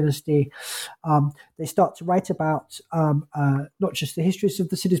Song dynasty. They start to write about not just the histories of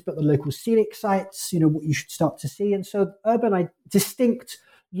the cities, but the local scenic sites, what you should start to see. And so distinct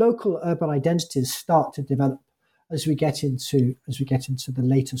local urban identities start to develop as we get into the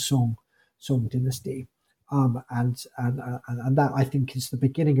later Song dynasty, and that, I think, is the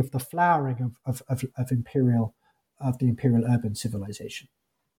beginning of the flowering of the imperial urban civilization.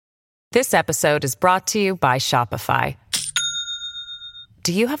 This episode is brought to you by Shopify.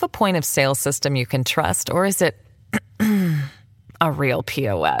 Do you have a point of sale system you can trust, or is it a real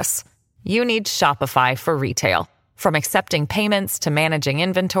POS? You need Shopify for retail. From accepting payments to managing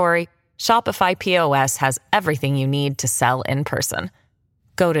inventory, Shopify POS has everything you need to sell in person.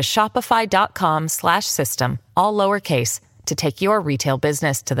 Go to shopify.com/system, all lowercase, to take your retail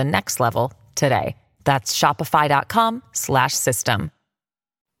business to the next level today. That's shopify.com/system.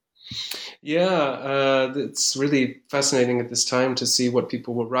 Yeah, it's really fascinating at this time to see what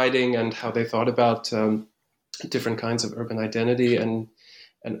people were writing and how they thought about different kinds of urban identity and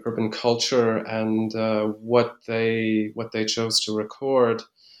urban culture, and what they chose to record.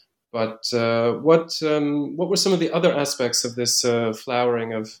 But what were some of the other aspects of this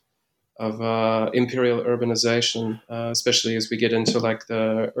flowering of imperial urbanization, especially as we get into like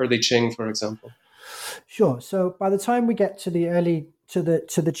the early Qing, for example? Sure. So by the time we get to the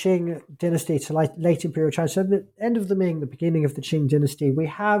Qing dynasty, to late imperial China, so the end of the Ming, the beginning of the Qing dynasty, we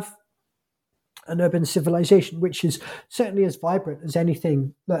have an urban civilization which is certainly as vibrant as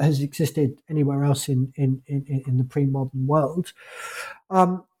anything that has existed anywhere else in the pre-modern world.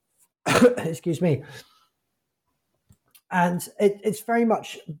 Excuse me. And it's very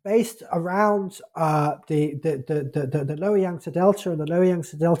much based around the Lower Yangtze Delta, and the Lower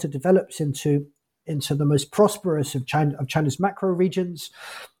Yangtze Delta develops into the most prosperous of China's macro regions,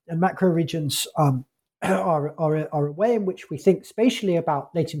 and macro regions are a way in which we think spatially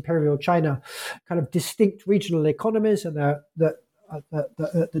about late imperial China, kind of distinct regional economies, and that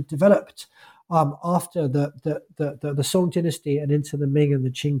developed after the Song dynasty and into the Ming and the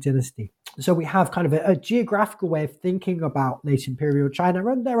Qing dynasty. So we have kind of a geographical way of thinking about late imperial China,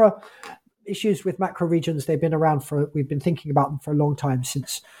 and there are issues with macro regions. They've been around we've been thinking about them for a long time,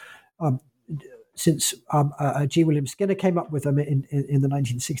 since G. William Skinner came up with them in the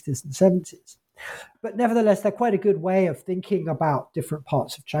 1960s and 70s. But nevertheless, they're quite a good way of thinking about different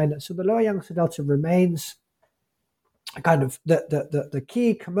parts of China. So the Lower Yangtze Delta remains kind of the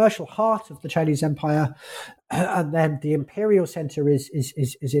key commercial heart of the Chinese Empire, and then the imperial center is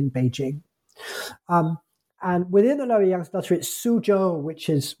in Beijing. And within the Lower Yangtze Delta, it's Suzhou, which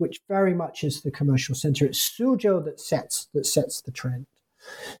very much is the commercial center. It's Suzhou that sets the trend.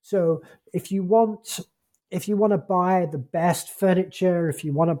 So if you want to buy the best furniture, if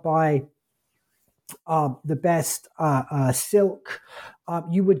you want to buy the best silk,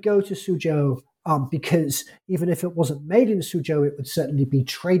 you would go to Suzhou, because even if it wasn't made in Suzhou, it would certainly be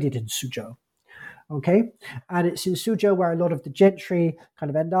traded in Suzhou. Okay, and it's in Suzhou where a lot of the gentry kind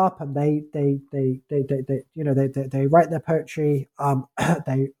of end up, and they write their poetry.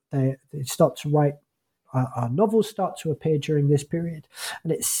 They start to write. Novels start to appear during this period,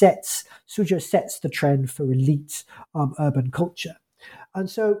 and Suzhou sets the trend for elite urban culture. And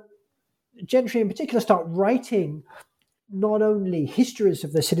so gentry in particular start writing not only histories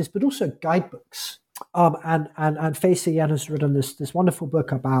of their cities, but also guidebooks. And Fei Siyan has written this wonderful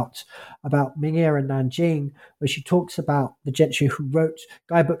book about Ming'er and Nanjing, where she talks about the gentry who wrote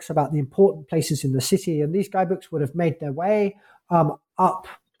guidebooks about the important places in the city, and these guidebooks would have made their way up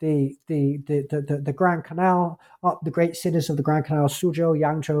the Grand Canal, up the great cities of the Grand Canal, Suzhou,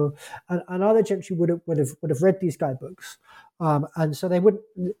 Yangzhou, and other gentry would have read these guidebooks, and so they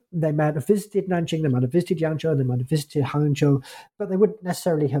might have visited Nanjing, they might have visited Yangzhou, they might have visited Hangzhou, but they wouldn't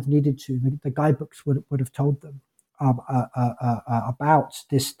necessarily have needed to. The guidebooks would have told them about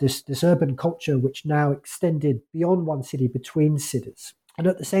this urban culture, which now extended beyond one city, between cities. And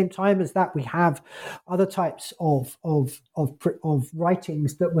at the same time as that, we have other types of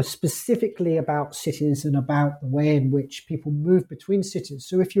writings that were specifically about cities and about the way in which people move between cities.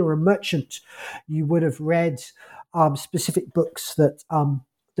 So if you're a merchant, you would have read specific books that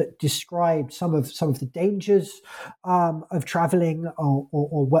described some of the dangers of traveling,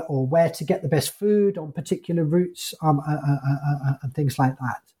 or where to get the best food on particular routes, and things like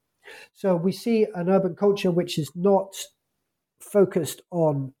that. So we see an urban culture which is not focused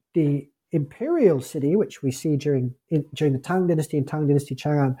on the imperial city, which we see during the Tang Dynasty and Tang Dynasty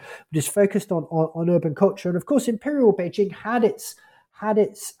Chang'an, but is focused on urban culture. And of course, imperial Beijing had its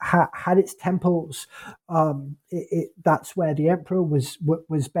temples. That's where the emperor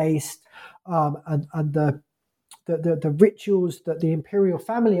was based, and the rituals that the imperial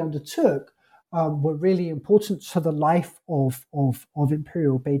family undertook were really important to the life of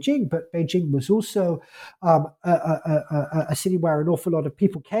imperial Beijing. But Beijing was also a city where an awful lot of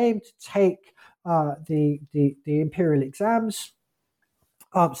people came to take the imperial exams.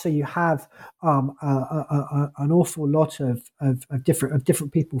 So you have an awful lot of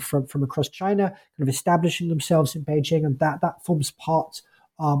different people from across China kind of establishing themselves in Beijing, and that forms part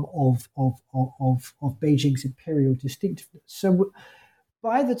of Beijing's imperial distinctiveness. So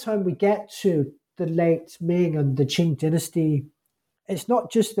by the time we get to the late Ming and the Qing dynasty, it's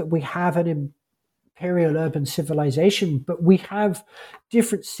not just that we have an imperial urban civilization, but we have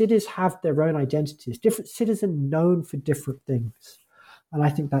different cities have their own identities. Different cities are known for different things. And I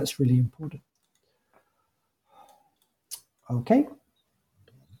think that's really important. Okay.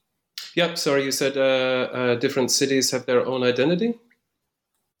 Yep. Sorry, you said different cities have their own identity?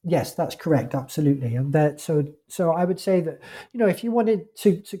 Yes, that's correct. Absolutely. And so I would say that, if you wanted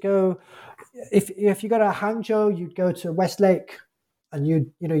to go, if you go to Hangzhou, you'd go to Westlake, and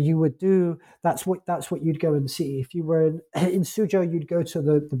you would do, that's what you'd go and see. If you were in Suzhou, you'd go to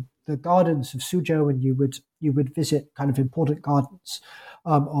the gardens of Suzhou, and you would visit kind of important gardens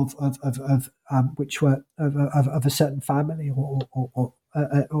of which were of a certain family, or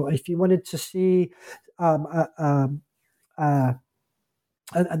if you wanted to see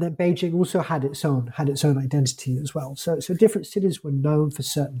and then Beijing also had its own identity as well. So different cities were known for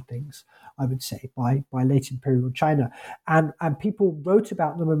certain things, I would say, by late imperial China, and people wrote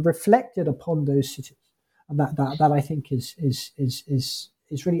about them and reflected upon those cities, and that I think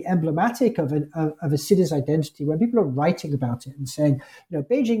is really emblematic of a city's identity, when people are writing about it and saying,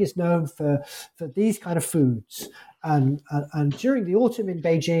 Beijing is known for these kind of foods. And during the autumn in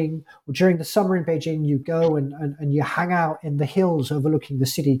Beijing, or during the summer in Beijing, you go and you hang out in the hills overlooking the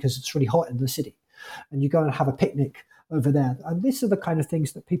city because it's really hot in the city. And you go and have a picnic over there. And these are the kind of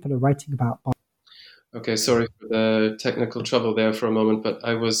things that people are writing about. Okay, sorry for the technical trouble there for a moment, but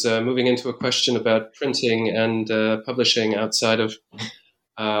I was moving into a question about printing and publishing outside of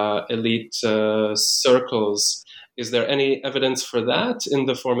elite circles. Is there any evidence for that in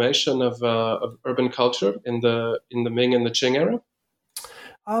the formation of urban culture in the Ming and the Qing era?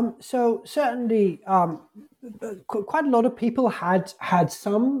 So certainly, quite a lot of people had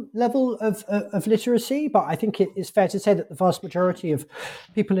some level of literacy, but I think it is fair to say that the vast majority of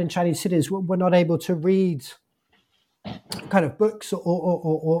people in Chinese cities were not able to read kind of books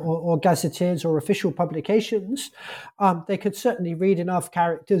or gazetteers or official publications, they could certainly read enough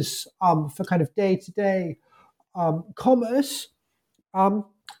characters for kind of day-to-day commerce. And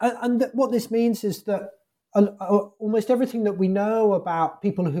what this means is that almost everything that we know about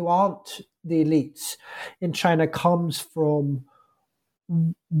people who aren't the elites in China comes from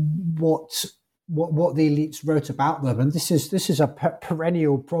what the elites wrote about them, and this is a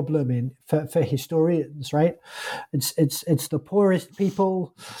perennial problem for historians, right? It's the poorest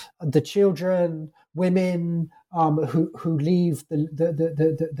people, the children, women who leave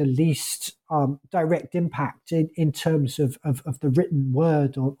the least direct impact in terms of the written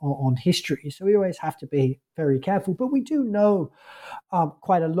word on history. So we always have to be very careful, but we do know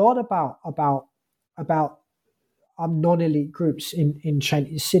quite a lot about non-elite groups in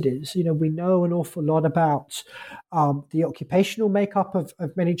Chinese cities. We know an awful lot about the occupational makeup of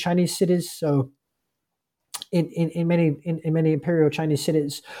many Chinese cities. So in many imperial Chinese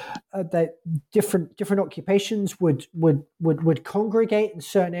cities, that different occupations would congregate in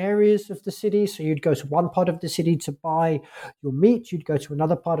certain areas of the city. So you'd go to one part of the city to buy your meat, you'd go to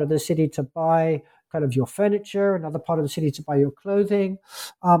another part of the city to buy kind of your furniture, another part of the city to buy your clothing,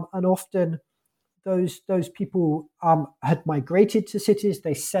 and often those people had migrated to cities.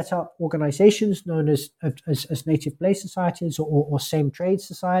 They set up organizations known as native place societies or same trade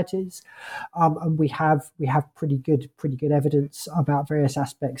societies, and we have pretty good evidence about various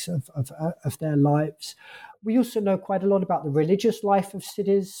aspects of their lives. We also know quite a lot about the religious life of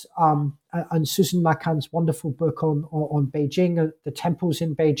cities, and Susan Lacan's wonderful book on Beijing, the temples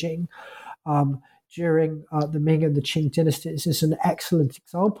in Beijing, during the Ming and the Qing dynasties is an excellent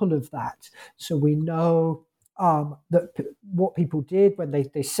example of that. So we know that what people did when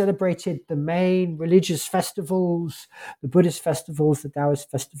they celebrated the main religious festivals, the Buddhist festivals, the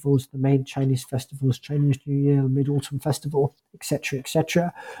Taoist festivals, the main Chinese festivals, Chinese New Year, Mid-Autumn Festival, etc.,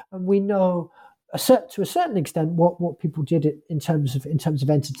 etc. And we know to a certain extent what people did in terms of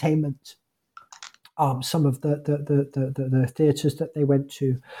entertainment. Some of the theaters that they went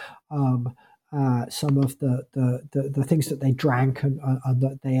to. Some of the things that they drank and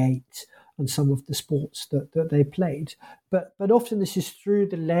that they ate, and some of the sports that they played. But often this is through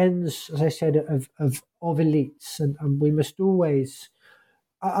the lens, as I said, of elites, and we must always,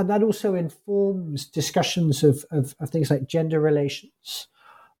 and that also informs discussions of things like gender relations,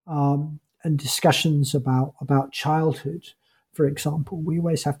 and discussions about childhood, for example. We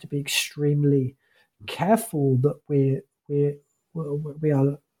always have to be extremely careful that we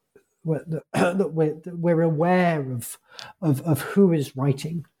are. That we're aware of who is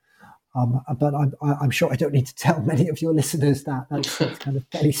writing, but I'm sure I don't need to tell many of your listeners that's kind of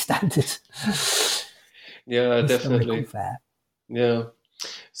fairly standard. Yeah, definitely. Yeah.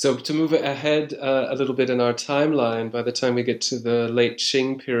 So to move ahead a little bit in our timeline, by the time we get to the late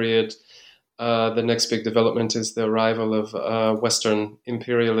Qing period, the next big development is the arrival of Western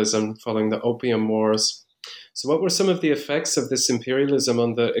imperialism following the Opium Wars. So what were some of the effects of this imperialism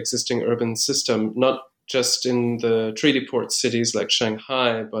on the existing urban system, not just in the treaty port cities like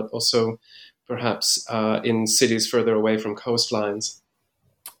Shanghai, but also perhaps in cities further away from coastlines?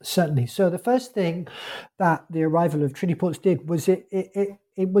 Certainly. So the first thing that the arrival of treaty ports did was it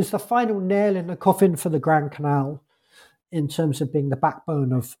was the final nail in the coffin for the Grand Canal in terms of being the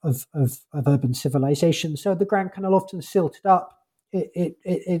backbone of urban civilization. So the Grand Canal often silted up.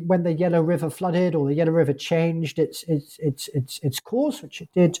 It when the Yellow River flooded or the Yellow River changed its course, which it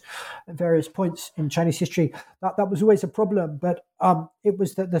did at various points in Chinese history, that was always a problem. But it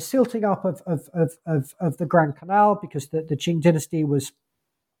was the silting up of the Grand Canal, because the Qing dynasty was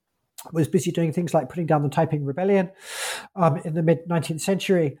busy doing things like putting down the Taiping Rebellion in the mid-19th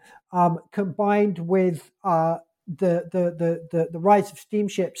century, combined with the rise of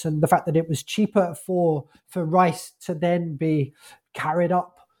steamships and the fact that it was cheaper for rice to then be carried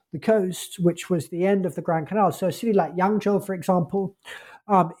up the coast, which was the end of the Grand Canal. So a city like Yangzhou, for example,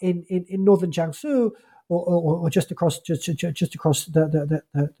 in northern Jiangsu, or just across the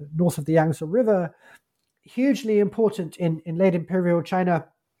north of the Yangtze River, hugely important in late imperial China,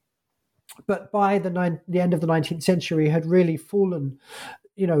 but by the end of the 19th century had really fallen,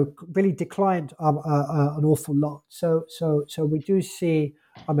 really declined an awful lot. So we do see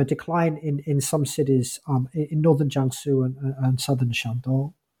a decline in some cities in northern Jiangsu and southern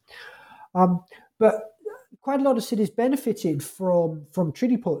Shandong. But quite a lot of cities benefited from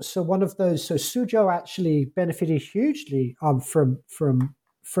treaty ports. So one of those, Suzhou actually benefited hugely from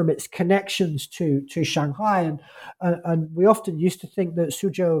its connections to Shanghai, and we often used to think that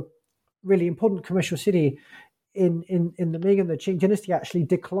Suzhou, really important commercial city in the Ming and the Qing dynasty, actually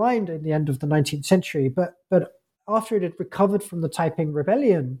declined in the end of the 19th century. But after it had recovered from the Taiping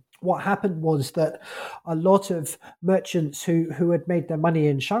Rebellion, what happened was that a lot of merchants who had made their money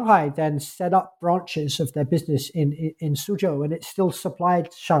in Shanghai then set up branches of their business in Suzhou, and it still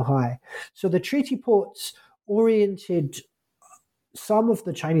supplied Shanghai. So the treaty ports oriented some of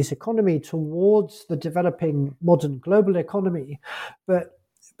the Chinese economy towards the developing modern global economy, but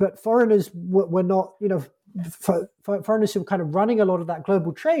foreigners were not, foreigners who were kind of running a lot of that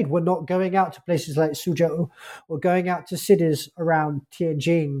global trade were not going out to places like Suzhou or going out to cities around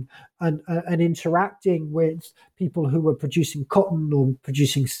Tianjin and interacting with people who were producing cotton or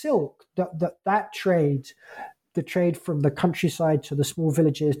producing silk. That trade, the trade from the countryside to the small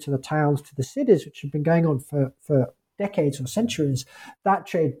villages to the towns to the cities, which had been going on for decades or centuries, that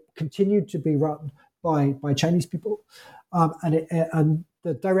trade continued to be run by Chinese people, and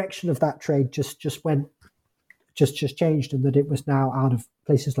the direction of that trade just changed, and that it was now out of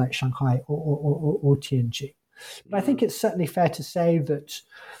places like Shanghai or Tianjin. But I think it's certainly fair to say that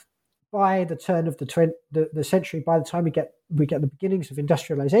by the turn of the century, by the time we get the beginnings of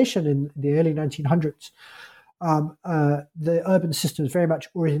industrialization in the early 1900s, the urban system is very much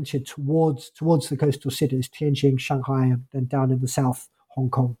oriented towards the coastal cities, Tianjin, Shanghai, and then down in the south, Hong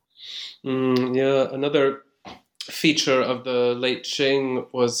Kong. Another feature of the late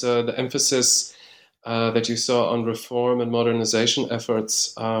Qing was the emphasis that you saw on reform and modernization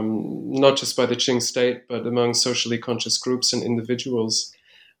efforts, not just by the Qing state, but among socially conscious groups and individuals.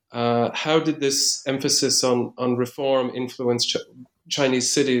 How did this emphasis on reform influence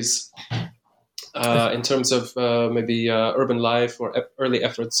Chinese cities in terms of maybe urban life or early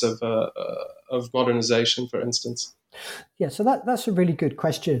efforts of modernization, for instance? Yeah, so that's a really good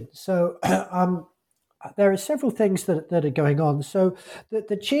question. So there are several things that are going on. So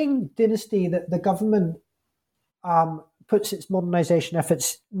the Qing dynasty, the government puts its modernization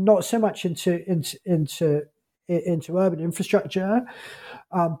efforts not so much into urban infrastructure,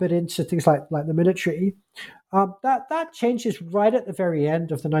 but into things like the military. That changes right at the very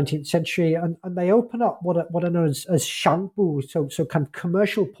end of the 19th century, and they open up what are known as shangbu, so kind of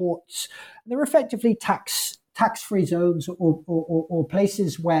commercial ports. And they're effectively tax-free zones or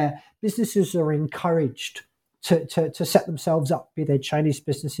places where businesses are encouraged to set themselves up, be they Chinese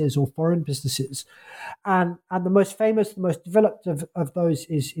businesses or foreign businesses. And the most famous, the most developed of those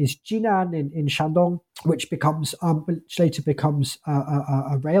is Jinan in Shandong, which later becomes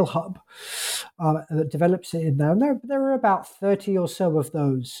a rail hub that develops it in there. And there are about 30 or so of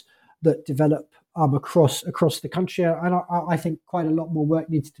those that develop across the country. And I think quite a lot more work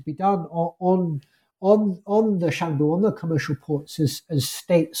needs to be done on the Shangbu, on the commercial ports, as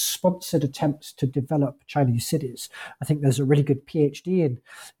state-sponsored attempts to develop Chinese cities. I think there's a really good PhD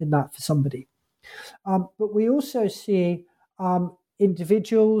in that for somebody. But we also see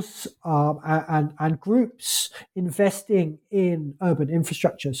individuals and groups investing in urban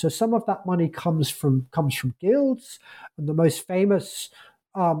infrastructure. So some of that money comes from guilds, and the most famous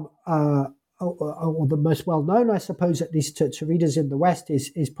or the most well-known, I suppose, at least to readers in the West,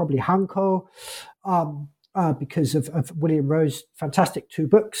 is probably Hanko, because of William Rowe's fantastic 2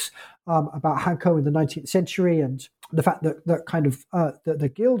 books about Hanko in the 19th century, and the fact that kind of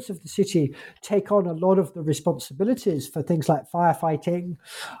the guilds of the city take on a lot of the responsibilities for things like firefighting,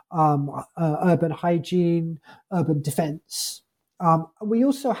 urban hygiene, urban defense. We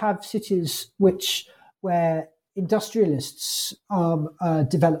also have cities where industrialists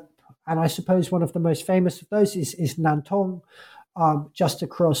develop. And I suppose one of the most famous of those is Nantong, just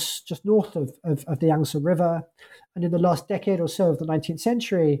north of the Yangtze River. And in the last decade or so of the 19th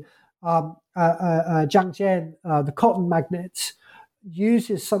century, Jiang Jian, the cotton magnate,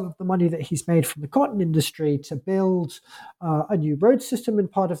 uses some of the money that he's made from the cotton industry to build a new road system in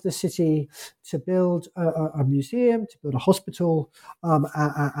part of the city, to build a museum, to build a hospital,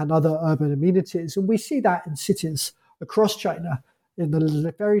 and other urban amenities. And we see that in cities across China in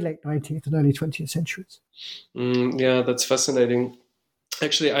the very late 19th and early 20th centuries. Yeah, that's fascinating.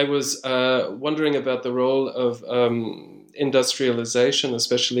 Actually, I was wondering about the role of industrialization,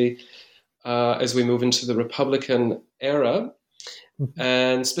 especially as we move into the Republican era. Mm-hmm.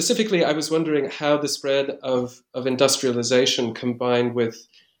 And specifically, I was wondering how the spread of industrialization combined with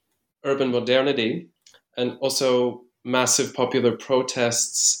urban modernity and also massive popular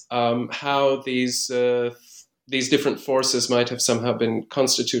protests, how these different forces might have somehow been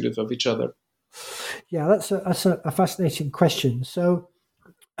constitutive of each other. Yeah, that's a fascinating question. So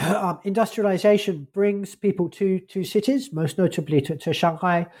industrialization brings people to cities, most notably to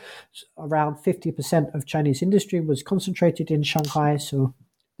Shanghai. Around 50% of Chinese industry was concentrated in Shanghai, so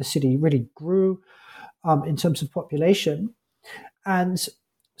the city really grew in terms of population. And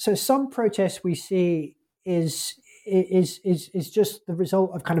so some protests we see is just the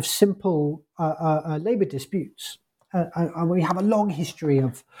result of kind of simple labor disputes. And we have a long history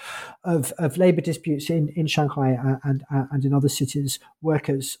of labor disputes in Shanghai and in other cities,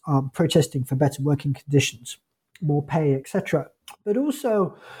 workers protesting for better working conditions, more pay, etc. But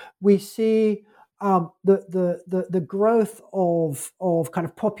also we see the growth of kind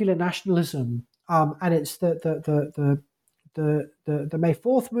of popular nationalism, and it's the May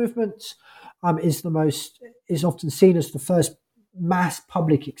 4th movement is often seen as the first mass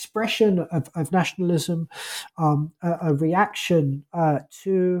public expression of nationalism, a reaction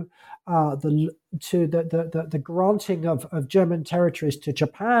to the granting of German territories to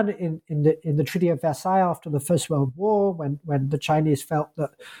Japan in the Treaty of Versailles after the First World War, when the Chinese felt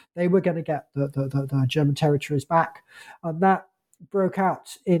that they were going to get the German territories back, and that broke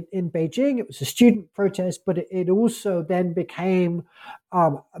out in Beijing. It was a student protest, but it also then became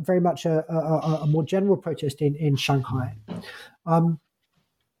very much a more general protest in Shanghai.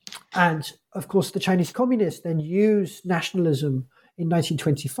 And of course, the Chinese communists then used nationalism in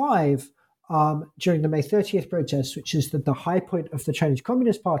 1925 during the May 30th protests, which is the high point of the Chinese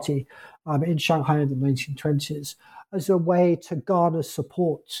Communist Party in Shanghai in the 1920s, as a way to garner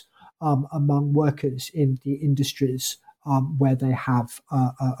support among workers in the industries where they have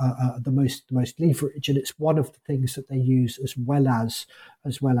the most leverage, and it's one of the things that they use as well as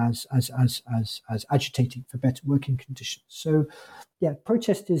agitating for better working conditions. So, yeah,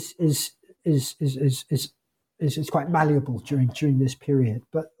 protest is quite malleable during this period.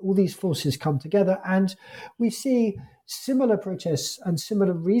 But all these forces come together, and we see similar protests and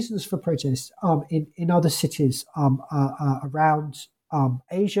similar reasons for protests in other cities around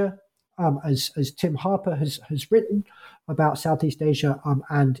Asia. As Tim Harper has written about Southeast Asia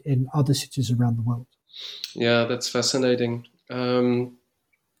and in other cities around the world. Yeah, that's fascinating.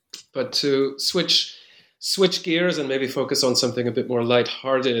 But to switch gears and maybe focus on something a bit more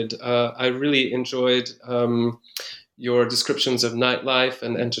lighthearted, I really enjoyed your descriptions of nightlife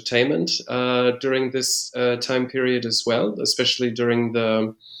and entertainment during this time period as well, especially during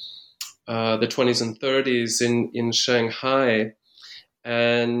the 20s and 30s in Shanghai.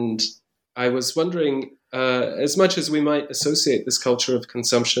 And I was wondering, as much as we might associate this culture of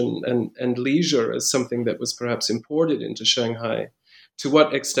consumption and leisure as something that was perhaps imported into Shanghai, to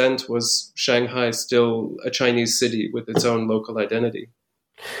what extent was Shanghai still a Chinese city with its own local identity?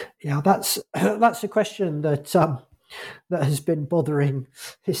 Yeah, that's a question that has been bothering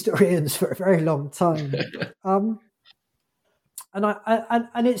historians for a very long time.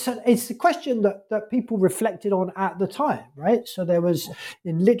 And it's a question that people reflected on at the time, right? So there was,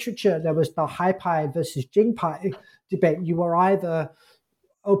 in literature, there was the Haipai versus Jingpai debate. You were either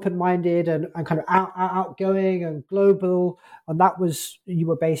open-minded and kind of outgoing and global, and that was, you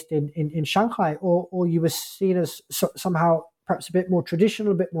were based in Shanghai, or you were seen as somehow perhaps a bit more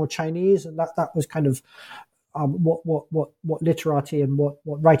traditional, a bit more Chinese, and that was kind of what literati and what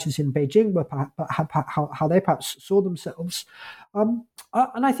writers in Beijing were how they perhaps saw themselves, and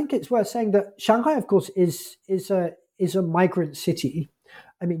I think it's worth saying that Shanghai, of course, is a migrant city.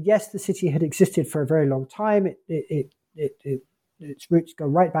 I mean, yes, the city had existed for a very long time. Its roots go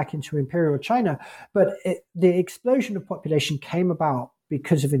right back into Imperial China, but the explosion of population came about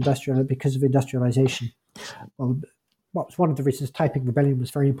because of industrialization. Well, it's one of the reasons Taiping Rebellion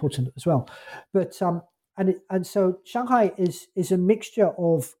was very important as well, but. And so Shanghai is a mixture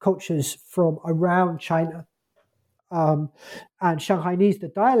of cultures from around China, and Shanghainese, the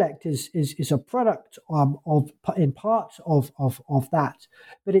dialect, is a product in part of that.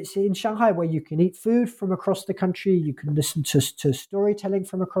 But it's in Shanghai where you can eat food from across the country, you can listen to storytelling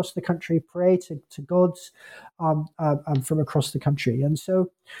from across the country, pray to gods from across the country, and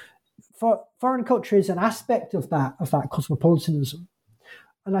so foreign culture is an aspect of that cosmopolitanism.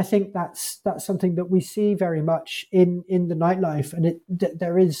 And I think that's something that we see very much in the nightlife, and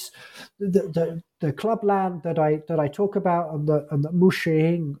there is the clubland that I talk about, and that Mu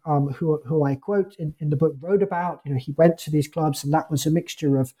Shiying, who I quote in the book, wrote about. You know, he went to these clubs, and that was a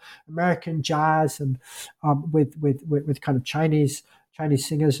mixture of American jazz and with kind of Chinese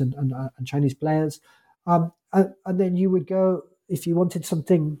singers and Chinese players, and then you would go if you wanted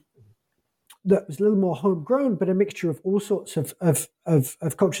something that was a little more homegrown, but a mixture of all sorts of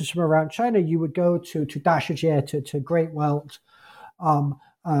cultures from around China. You would go to Dashijie, to Great World, and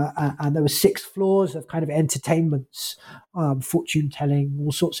there were 6 floors of kind of entertainments, fortune telling,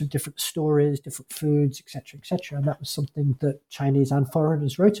 all sorts of different stories, different foods, etc., and that was something that Chinese and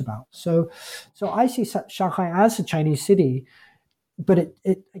foreigners wrote about. So I see Shanghai as a Chinese city, but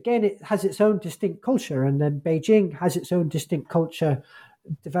it has its own distinct culture, and then Beijing has its own distinct culture,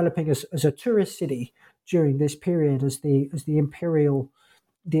 developing as a tourist city. during this period as the imperial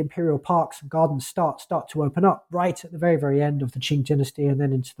parks and gardens start to open up right at the very, very end of the Qing dynasty and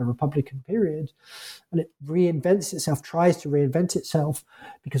then into the Republican period. And it tries to reinvent itself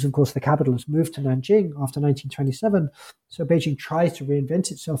because, of course, the capital has moved to Nanjing after 1927. So Beijing tries to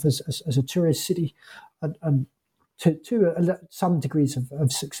reinvent itself as a tourist city and to some degrees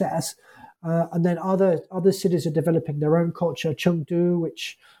of success. And then other cities are developing their own culture. Chengdu,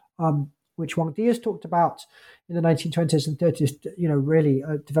 which Wang Di has talked about in the 1920s and 30s, really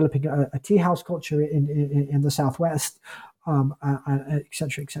developing a tea house culture in the southwest, et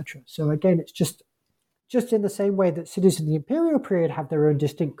cetera, et cetera. So again, it's just in the same way that cities in the imperial period have their own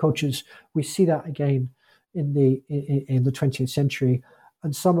distinct cultures, we see that again in the 20th century.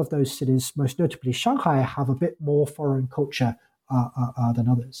 And some of those cities, most notably Shanghai, have a bit more foreign culture than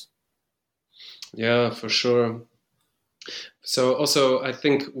others. Yeah, for sure. So also, I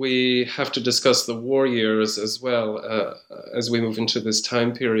think we have to discuss the war years as well as we move into this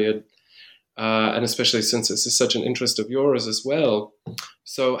time period, and especially since this is such an interest of yours as well.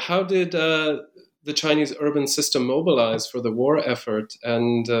 So how did the Chinese urban system mobilize for the war effort,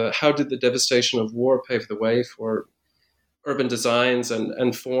 and how did the devastation of war pave the way for urban designs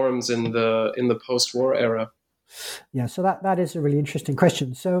and forms in the post-war era? Yeah, so that is a really interesting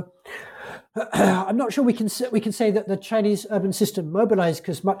question. So I'm not sure we can say that the Chinese urban system mobilized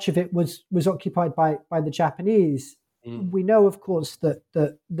because much of it was occupied by the Japanese. We know, of course, that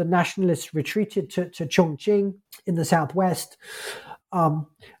the nationalists retreated to Chongqing in the southwest, and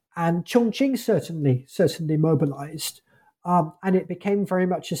Chongqing certainly mobilized, and it became very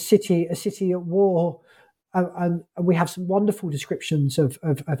much a city at war. And we have some wonderful descriptions of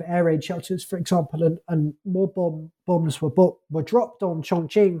air raid shelters, for example, and more bombs were dropped on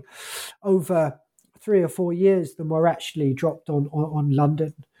Chongqing over 3 or 4 years than were actually dropped on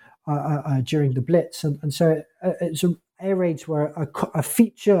London during the Blitz, and so air raids were a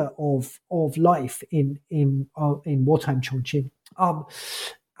feature of life in wartime Chongqing,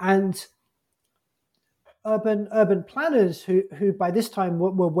 and urban planners who by this time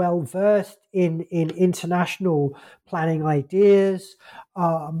were well versed in international planning ideas.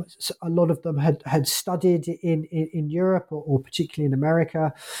 A lot of them had studied in Europe or particularly in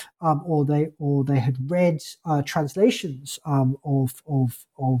America, or they had read translations of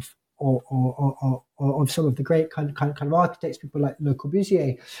some of the great kind of architects, people like Le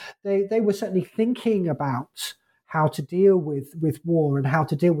Corbusier. They were certainly thinking about how to deal with war and how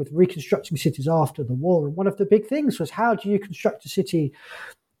to deal with reconstructing cities after the war. And one of the big things was, how do you construct a city?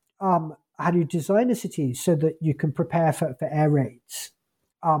 How do you design a city so that you can prepare for air raids?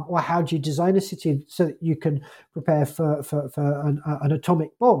 Or how do you design a city so that you can prepare for an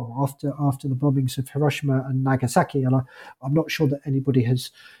atomic bomb after the bombings of Hiroshima and Nagasaki? And I'm not sure that anybody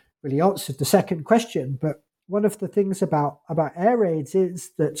has really answered the second question. But one of the things about air raids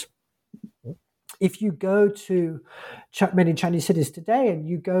is that if you go to many Chinese cities today and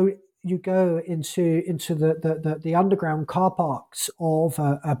you go into the underground car parks of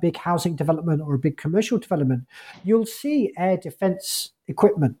a big housing development or a big commercial development, you'll see air defense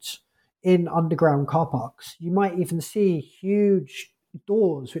equipment in underground car parks. You might even see huge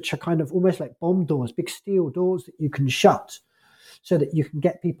doors, which are kind of almost like bomb doors, big steel doors that you can shut so that you can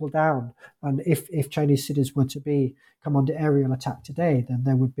get people down. And if Chinese cities were to come under aerial attack today, then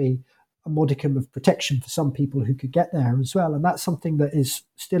there would be a modicum of protection for some people who could get there as well. And that's something that is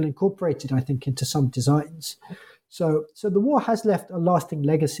still incorporated, I think, into some designs. So the war has left a lasting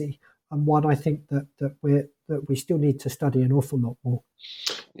legacy, and one I think that we still need to study an awful lot more.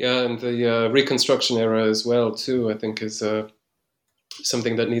 Yeah, and the Reconstruction era as well, too, I think is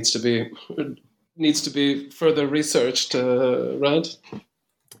something that needs to be further researched, right?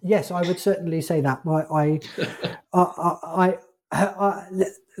 Yes, I would certainly say that.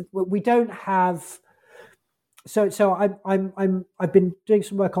 We don't have. So I've been doing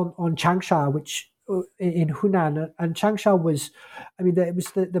some work on Changsha, which in Hunan, and Changsha was,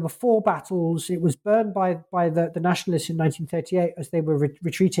 there were 4 battles. It was burned by the nationalists in 1938 as they were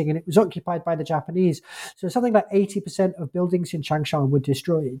retreating, and it was occupied by the Japanese. So something like 80% of buildings in Changsha were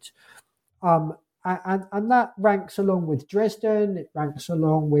destroyed. And that ranks along with Dresden, it ranks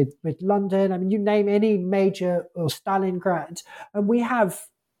along with London. You name any major, or Stalingrad, and we have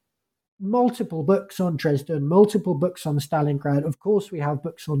multiple books on Dresden, multiple books on Stalingrad. Of course, we have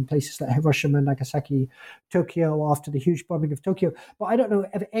books on places like Hiroshima, Nagasaki, Tokyo after the huge bombing of Tokyo. But I don't know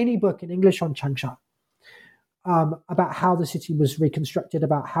of any book in English on Changsha about how the city was reconstructed,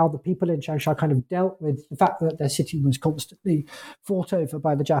 about how the people in Changsha kind of dealt with the fact that their city was constantly fought over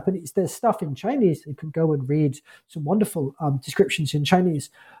by the Japanese. There's stuff in Chinese. You can go and read some wonderful descriptions in Chinese.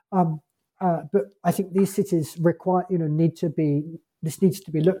 but I think these cities this needs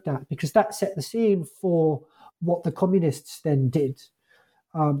to be looked at, because that set the scene for what the communists then did.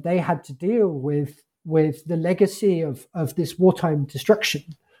 They had to deal with the legacy of this wartime destruction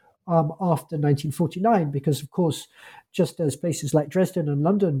after 1949, because, of course, just as places like Dresden and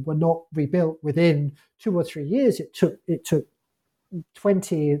London were not rebuilt within 2 or 3 years, it took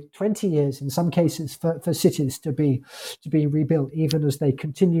 20 years in some cases for cities to be rebuilt, even as they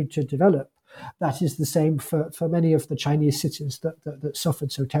continued to develop. That is the same for many of the Chinese cities that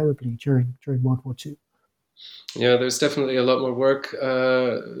suffered so terribly during World War II. Yeah, there's definitely a lot more work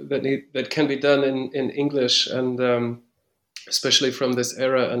that can be done in English, and especially from this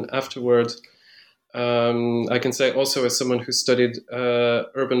era and afterward. I can say also, as someone who studied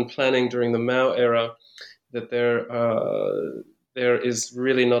urban planning during the Mao era, that there is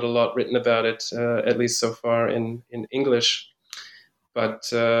really not a lot written about it, at least so far in English.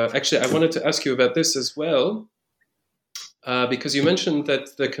 But actually, I wanted to ask you about this as well, because you mentioned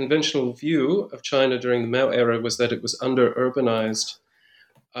that the conventional view of China during the Mao era was that it was under-urbanized.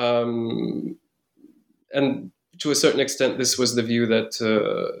 And to a certain extent, this was the view that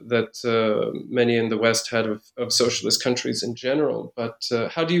many in the West had of socialist countries in general. But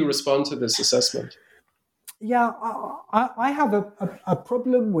how do you respond to this assessment? Yeah, I have a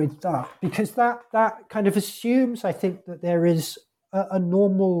problem with that, because that kind of assumes, I think, that there is a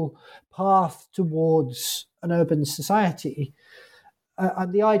normal path towards an urban society.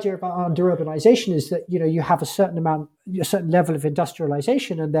 And the idea about under-urbanization is that, you have a certain level of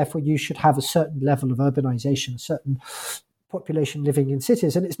industrialization, and therefore you should have a certain level of urbanization, a certain population living in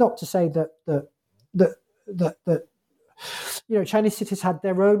cities. And it's not to say that Chinese cities had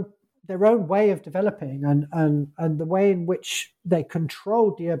their own way of developing, and the way in which they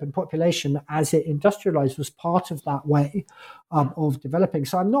controlled the urban population as it industrialized was part of that way of developing.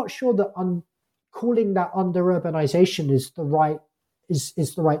 So I'm not sure that calling that under-urbanization is the right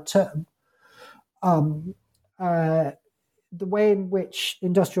term. The way in which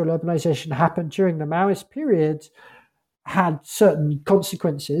industrial urbanization happened during the Maoist period had certain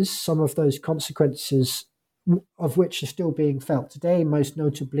consequences. Some of those consequences of which are still being felt today, most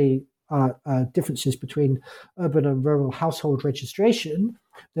notably differences between urban and rural household registration,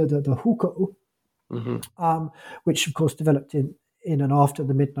 the hukou, which of course developed in and after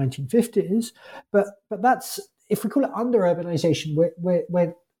the mid-1950s. But that's, if we call it under-urbanization,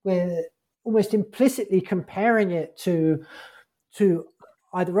 we're almost implicitly comparing it to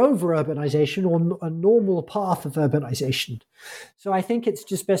either over-urbanization or a normal path of urbanization. So I think it's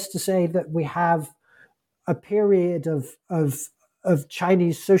just best to say that we have a period of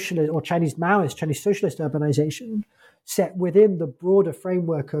Chinese socialist or Chinese Maoist, Chinese socialist urbanization set within the broader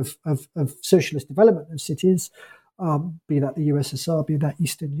framework of socialist development of cities, be that the USSR, be that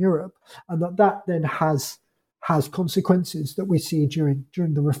Eastern Europe, and that then has consequences that we see during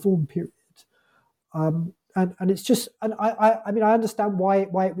the reform period. And it's just, and I mean, I understand why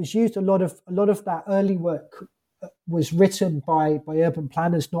it was used. A lot of that early work was written by urban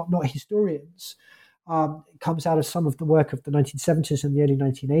planners, not historians. It comes out of some of the work of the 1970s and the early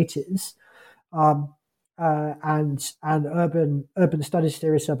 1980s. And urban studies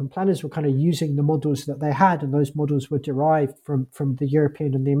theorists, urban planners were kind of using the models that they had, and those models were derived from the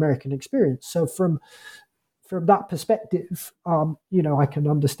European and the American experience. So from that perspective, I can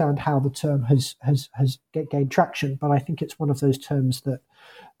understand how the term has gained traction, but I think it's one of those terms that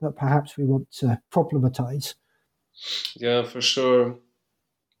perhaps we want to problematize. Yeah, for sure.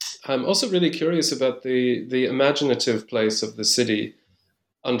 I'm also really curious about the imaginative place of the city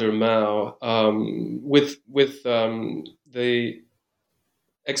under Mao, with the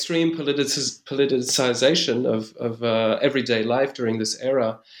extreme politicization of everyday life during this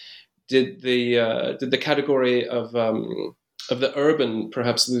era. Did the category of the urban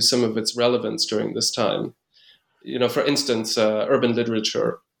perhaps lose some of its relevance during this time? For instance, urban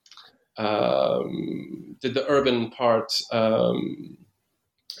literature. Did the urban part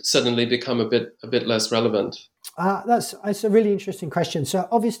suddenly become a bit less relevant? That's a really interesting question. So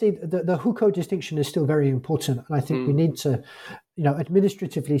obviously the hukou distinction is still very important, and I think we need to,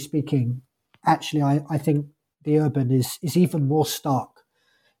 administratively speaking, actually I think the urban is even more stark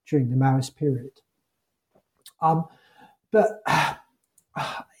during the Maoist period. But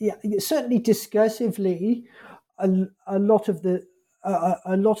certainly discursively, a lot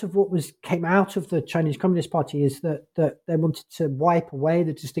of what came out of the Chinese Communist Party is that they wanted to wipe away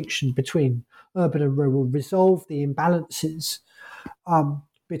the distinction between urban and rural, resolve the imbalances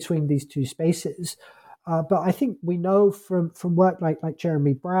between these two spaces. But I think we know from work like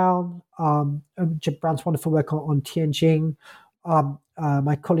Jeremy Brown, Brown's wonderful work on Tianjin,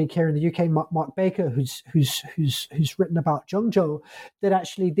 my colleague here in the UK, Mark Baker, who's written about Zhengzhou, that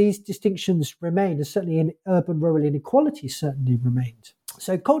actually these distinctions remain, and certainly in urban-rural inequality certainly remained.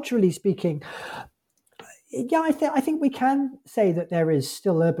 So culturally speaking, yeah, I think we can say that there is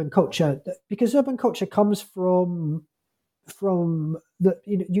still urban culture, because urban culture comes from the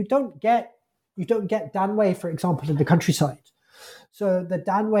you don't get Danwei, for example, in the countryside. So the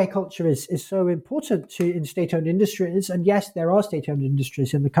Danwei culture is so important in state-owned industries, and yes, there are state-owned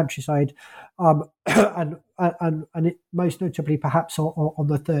industries in the countryside, and it, most notably perhaps on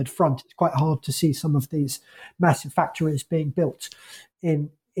the third front. It's quite hard to see some of these massive factories being built in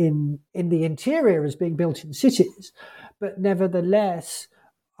the interior as being built in cities, but nevertheless,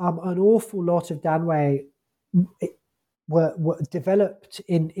 an awful lot of Danwei were developed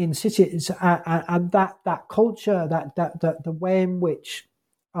in cities, and that culture, that the way in which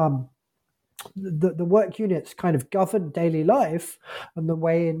the work units kind of governed daily life, and the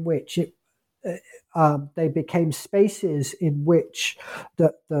way in which they became spaces in which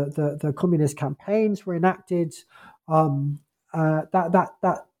the communist campaigns were enacted.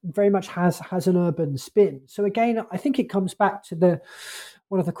 That very much has an urban spin. So again, I think it comes back to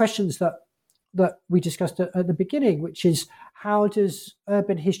one of the questions that we discussed at the beginning, which is, how does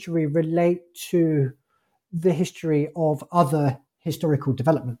urban history relate to the history of other historical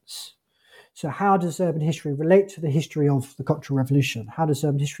developments? So how does urban history relate to the history of the Cultural Revolution? How does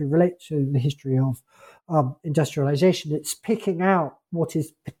urban history relate to the history of industrialization? It's picking out what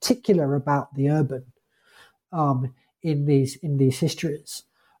is particular about the urban in these histories.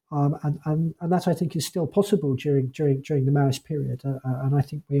 And that, I think, is still possible during the Maoist period, and I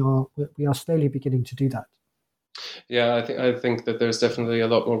think we are slowly beginning to do that. Yeah, I think that there's definitely a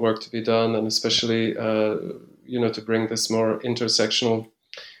lot more work to be done, and especially to bring this more intersectional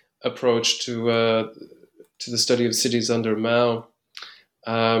approach to the study of cities under Mao.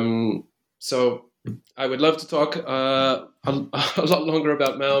 So I would love to talk a lot longer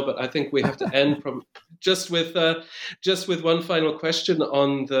about Mao, but I think we have to end just with one final question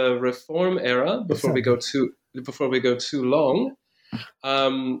on the reform era before we go too long.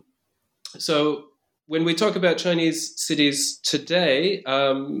 So when we talk about Chinese cities today,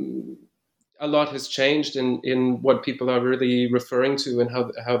 a lot has changed in what people are really referring to and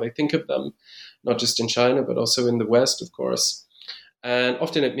how they think of them, not just in China but also in the West, of course. And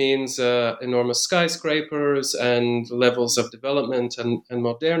often it means enormous skyscrapers and levels of development and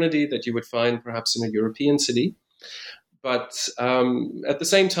modernity that you would find perhaps in a European city. But at the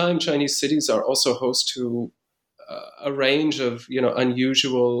same time, Chinese cities are also host to a range of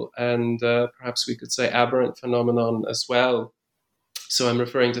unusual and perhaps we could say aberrant phenomenon as well. So I'm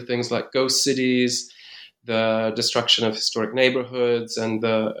referring to things like ghost cities, the destruction of historic neighborhoods, and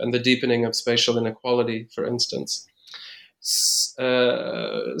the deepening of spatial inequality, for instance.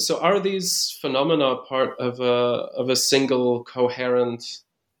 So are these phenomena part of a single coherent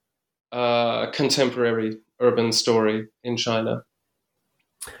contemporary urban story in China?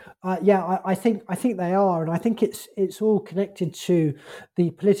 I think they are, and I think it's all connected to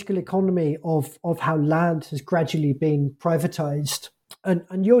the political economy of how land has gradually been privatized.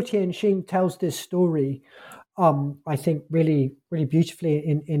 And Yao Tianxing tells this story, I think, really, really beautifully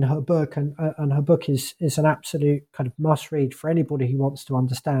in her book, and her book is an absolute kind of must read for anybody who wants to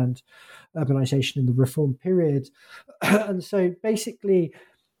understand urbanization in the reform period. And so basically,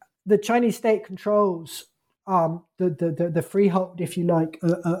 the Chinese state controls the freehold, if you like,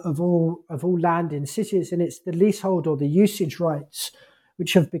 of all land in cities, and it's the leasehold or the usage rights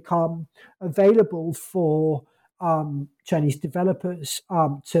which have become available for Chinese developers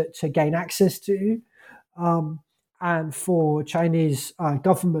to gain access to, and for Chinese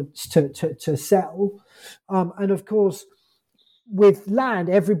governments to sell. And of course, with land,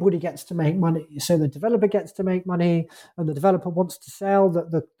 everybody gets to make money. So the developer gets to make money, and the developer wants to sell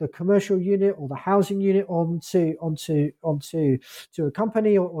the commercial unit or the housing unit onto a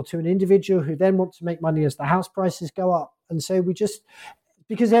company or to an individual who then wants to make money as the house prices go up. And so we just,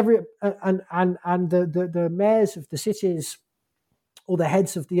 because the mayors of the cities or the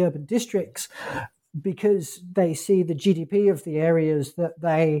heads of the urban districts, because they see the GDP of the areas that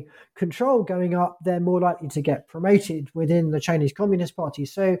they control going up, they're more likely to get promoted within the Chinese Communist Party.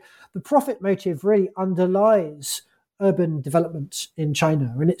 So the profit motive really underlies urban development in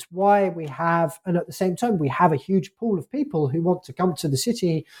China. And it's why we have, and at the same time, we have a huge pool of people who want to come to the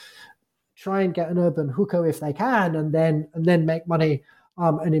city, try and get an urban hukou if they can, and then make money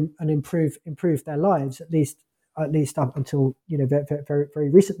and improve their lives, at least up until very, very, very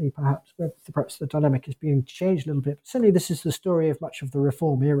recently, perhaps the dynamic is being changed a little bit. But certainly, this is the story of much of the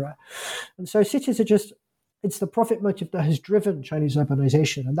reform era, and so cities are just it's the profit motive that has driven Chinese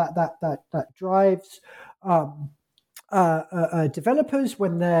urbanization, and that drives developers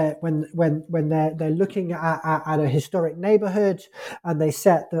when they're looking at a historic neighborhood, and they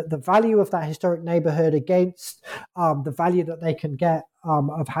set the value of that historic neighborhood against the value that they can get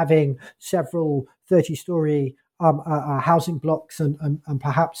of having several 30-story housing blocks and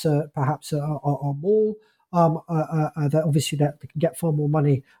perhaps a mall. That obviously that they can get far more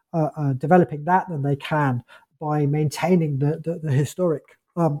money developing that than they can by maintaining the historic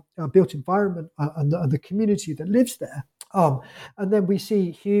built environment and the community that lives there. And then we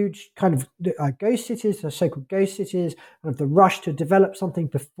see huge kind of ghost cities, the so-called ghost cities, kind of the rush to develop something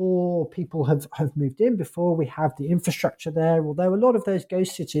before people have moved in, before we have the infrastructure there. Although a lot of those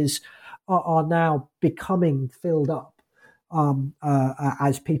ghost cities are now becoming filled up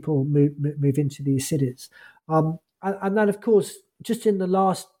as people move into these cities. And then, of course, just in the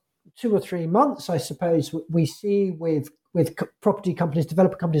last 2 or 3 months, I suppose, we see with property companies,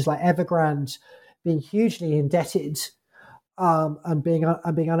 developer companies like Evergrande being hugely indebted and being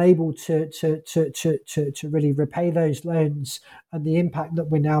unable to really repay those loans, and the impact that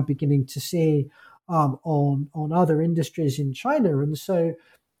we're now beginning to see on other industries in China. And so,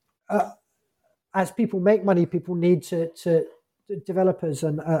 as people make money, people need to developers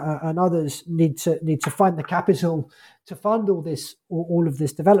and others need to find the capital to fund all of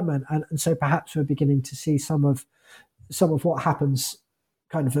this development, and so perhaps we're beginning to see some of what happens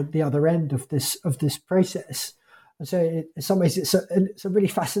kind of at the other end of this process. And so in some ways it's a really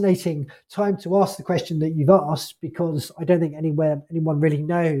fascinating time to ask the question that you've asked, because I don't think anyone really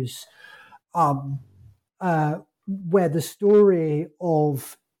knows where the story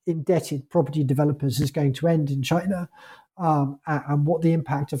of indebted property developers is going to end in China, and what the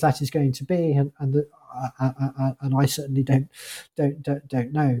impact of that is going to be, and I certainly don't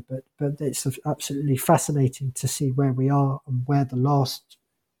know, but it's absolutely fascinating to see where we are and where the last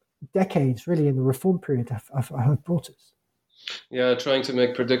decades, really, in the reform period, have brought us. Yeah, trying to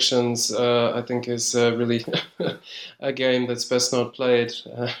make predictions, I think, is really a game that's best not played,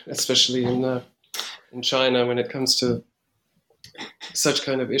 especially in China when it comes to such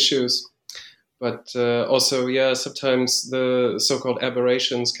kind of issues. But also, yeah, sometimes the so-called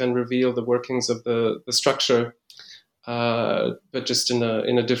aberrations can reveal the workings of the structure, but just in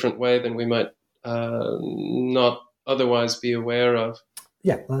a different way than we might not otherwise be aware of.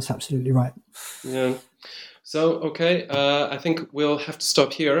 Yeah, that's absolutely right. Yeah. So, okay, I think we'll have to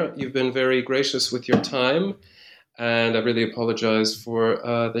stop here. You've been very gracious with your time, and I really apologize for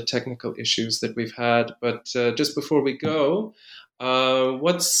the technical issues that we've had. But just before we go,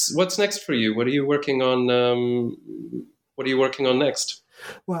 what's next for you? What are you working on? What are you working on next?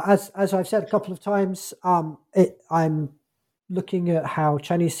 Well, as I've said a couple of times, I'm looking at how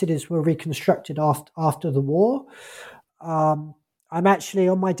Chinese cities were reconstructed after the war. I'm actually,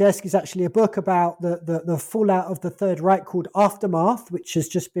 on my desk is actually a book about the fallout of the Third Reich called Aftermath, which has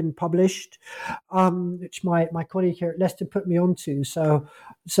just been published, which my colleague here at Leicester put me onto. So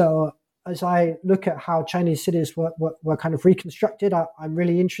as I look at how Chinese cities were kind of reconstructed, I'm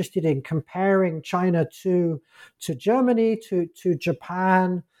really interested in comparing China to Germany, to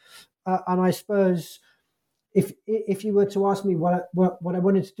Japan, and I suppose if you were to ask me what I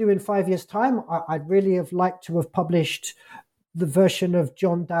wanted to do in 5 years' time, I'd really have liked to have published the version of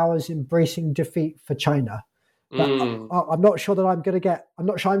John Dower's Embracing Defeat for China. I'm not sure that I'm going to get. I'm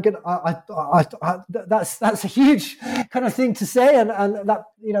not sure I'm going to. That's a huge kind of thing to say, and that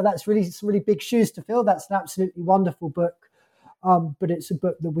that's really some really big shoes to fill. That's an absolutely wonderful book, but it's a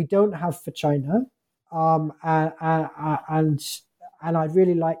book that we don't have for China, and I'd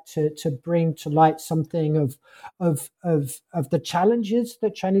really like to bring to light something of the challenges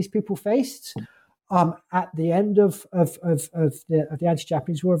that Chinese people faced at the end of the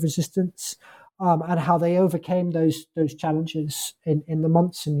anti-Japanese War of Resistance, and how they overcame those challenges in the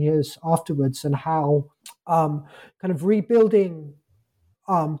months and years afterwards, and how kind of rebuilding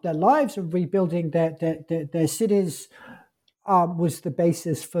their lives and rebuilding their cities was the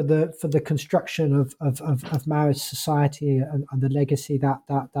basis for the construction of Maoist society and the legacy that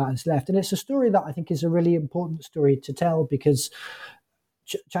has left. And it's a story that I think is a really important story to tell, because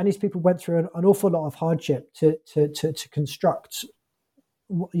Chinese people went through an awful lot of hardship to construct,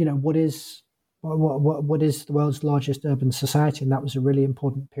 what is the world's largest urban society, and that was a really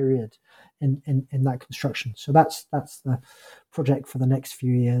important period in that construction. So that's the project for the next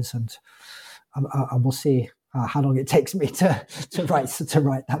few years, and we'll see how long it takes me to write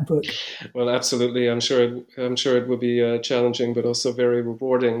that book. Well, absolutely. I'm sure it will be challenging, but also very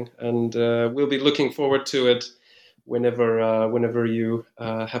rewarding, and we'll be looking forward to it whenever you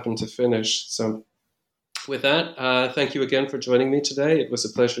happen to finish. So with that, thank you again for joining me today. It was a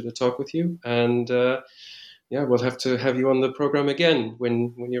pleasure to talk with you. And we'll have to have you on the program again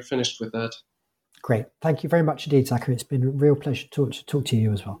when you're finished with that. Great. Thank you very much indeed, Zachary. It's been a real pleasure to talk to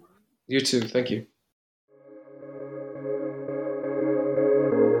you as well. You too. Thank you.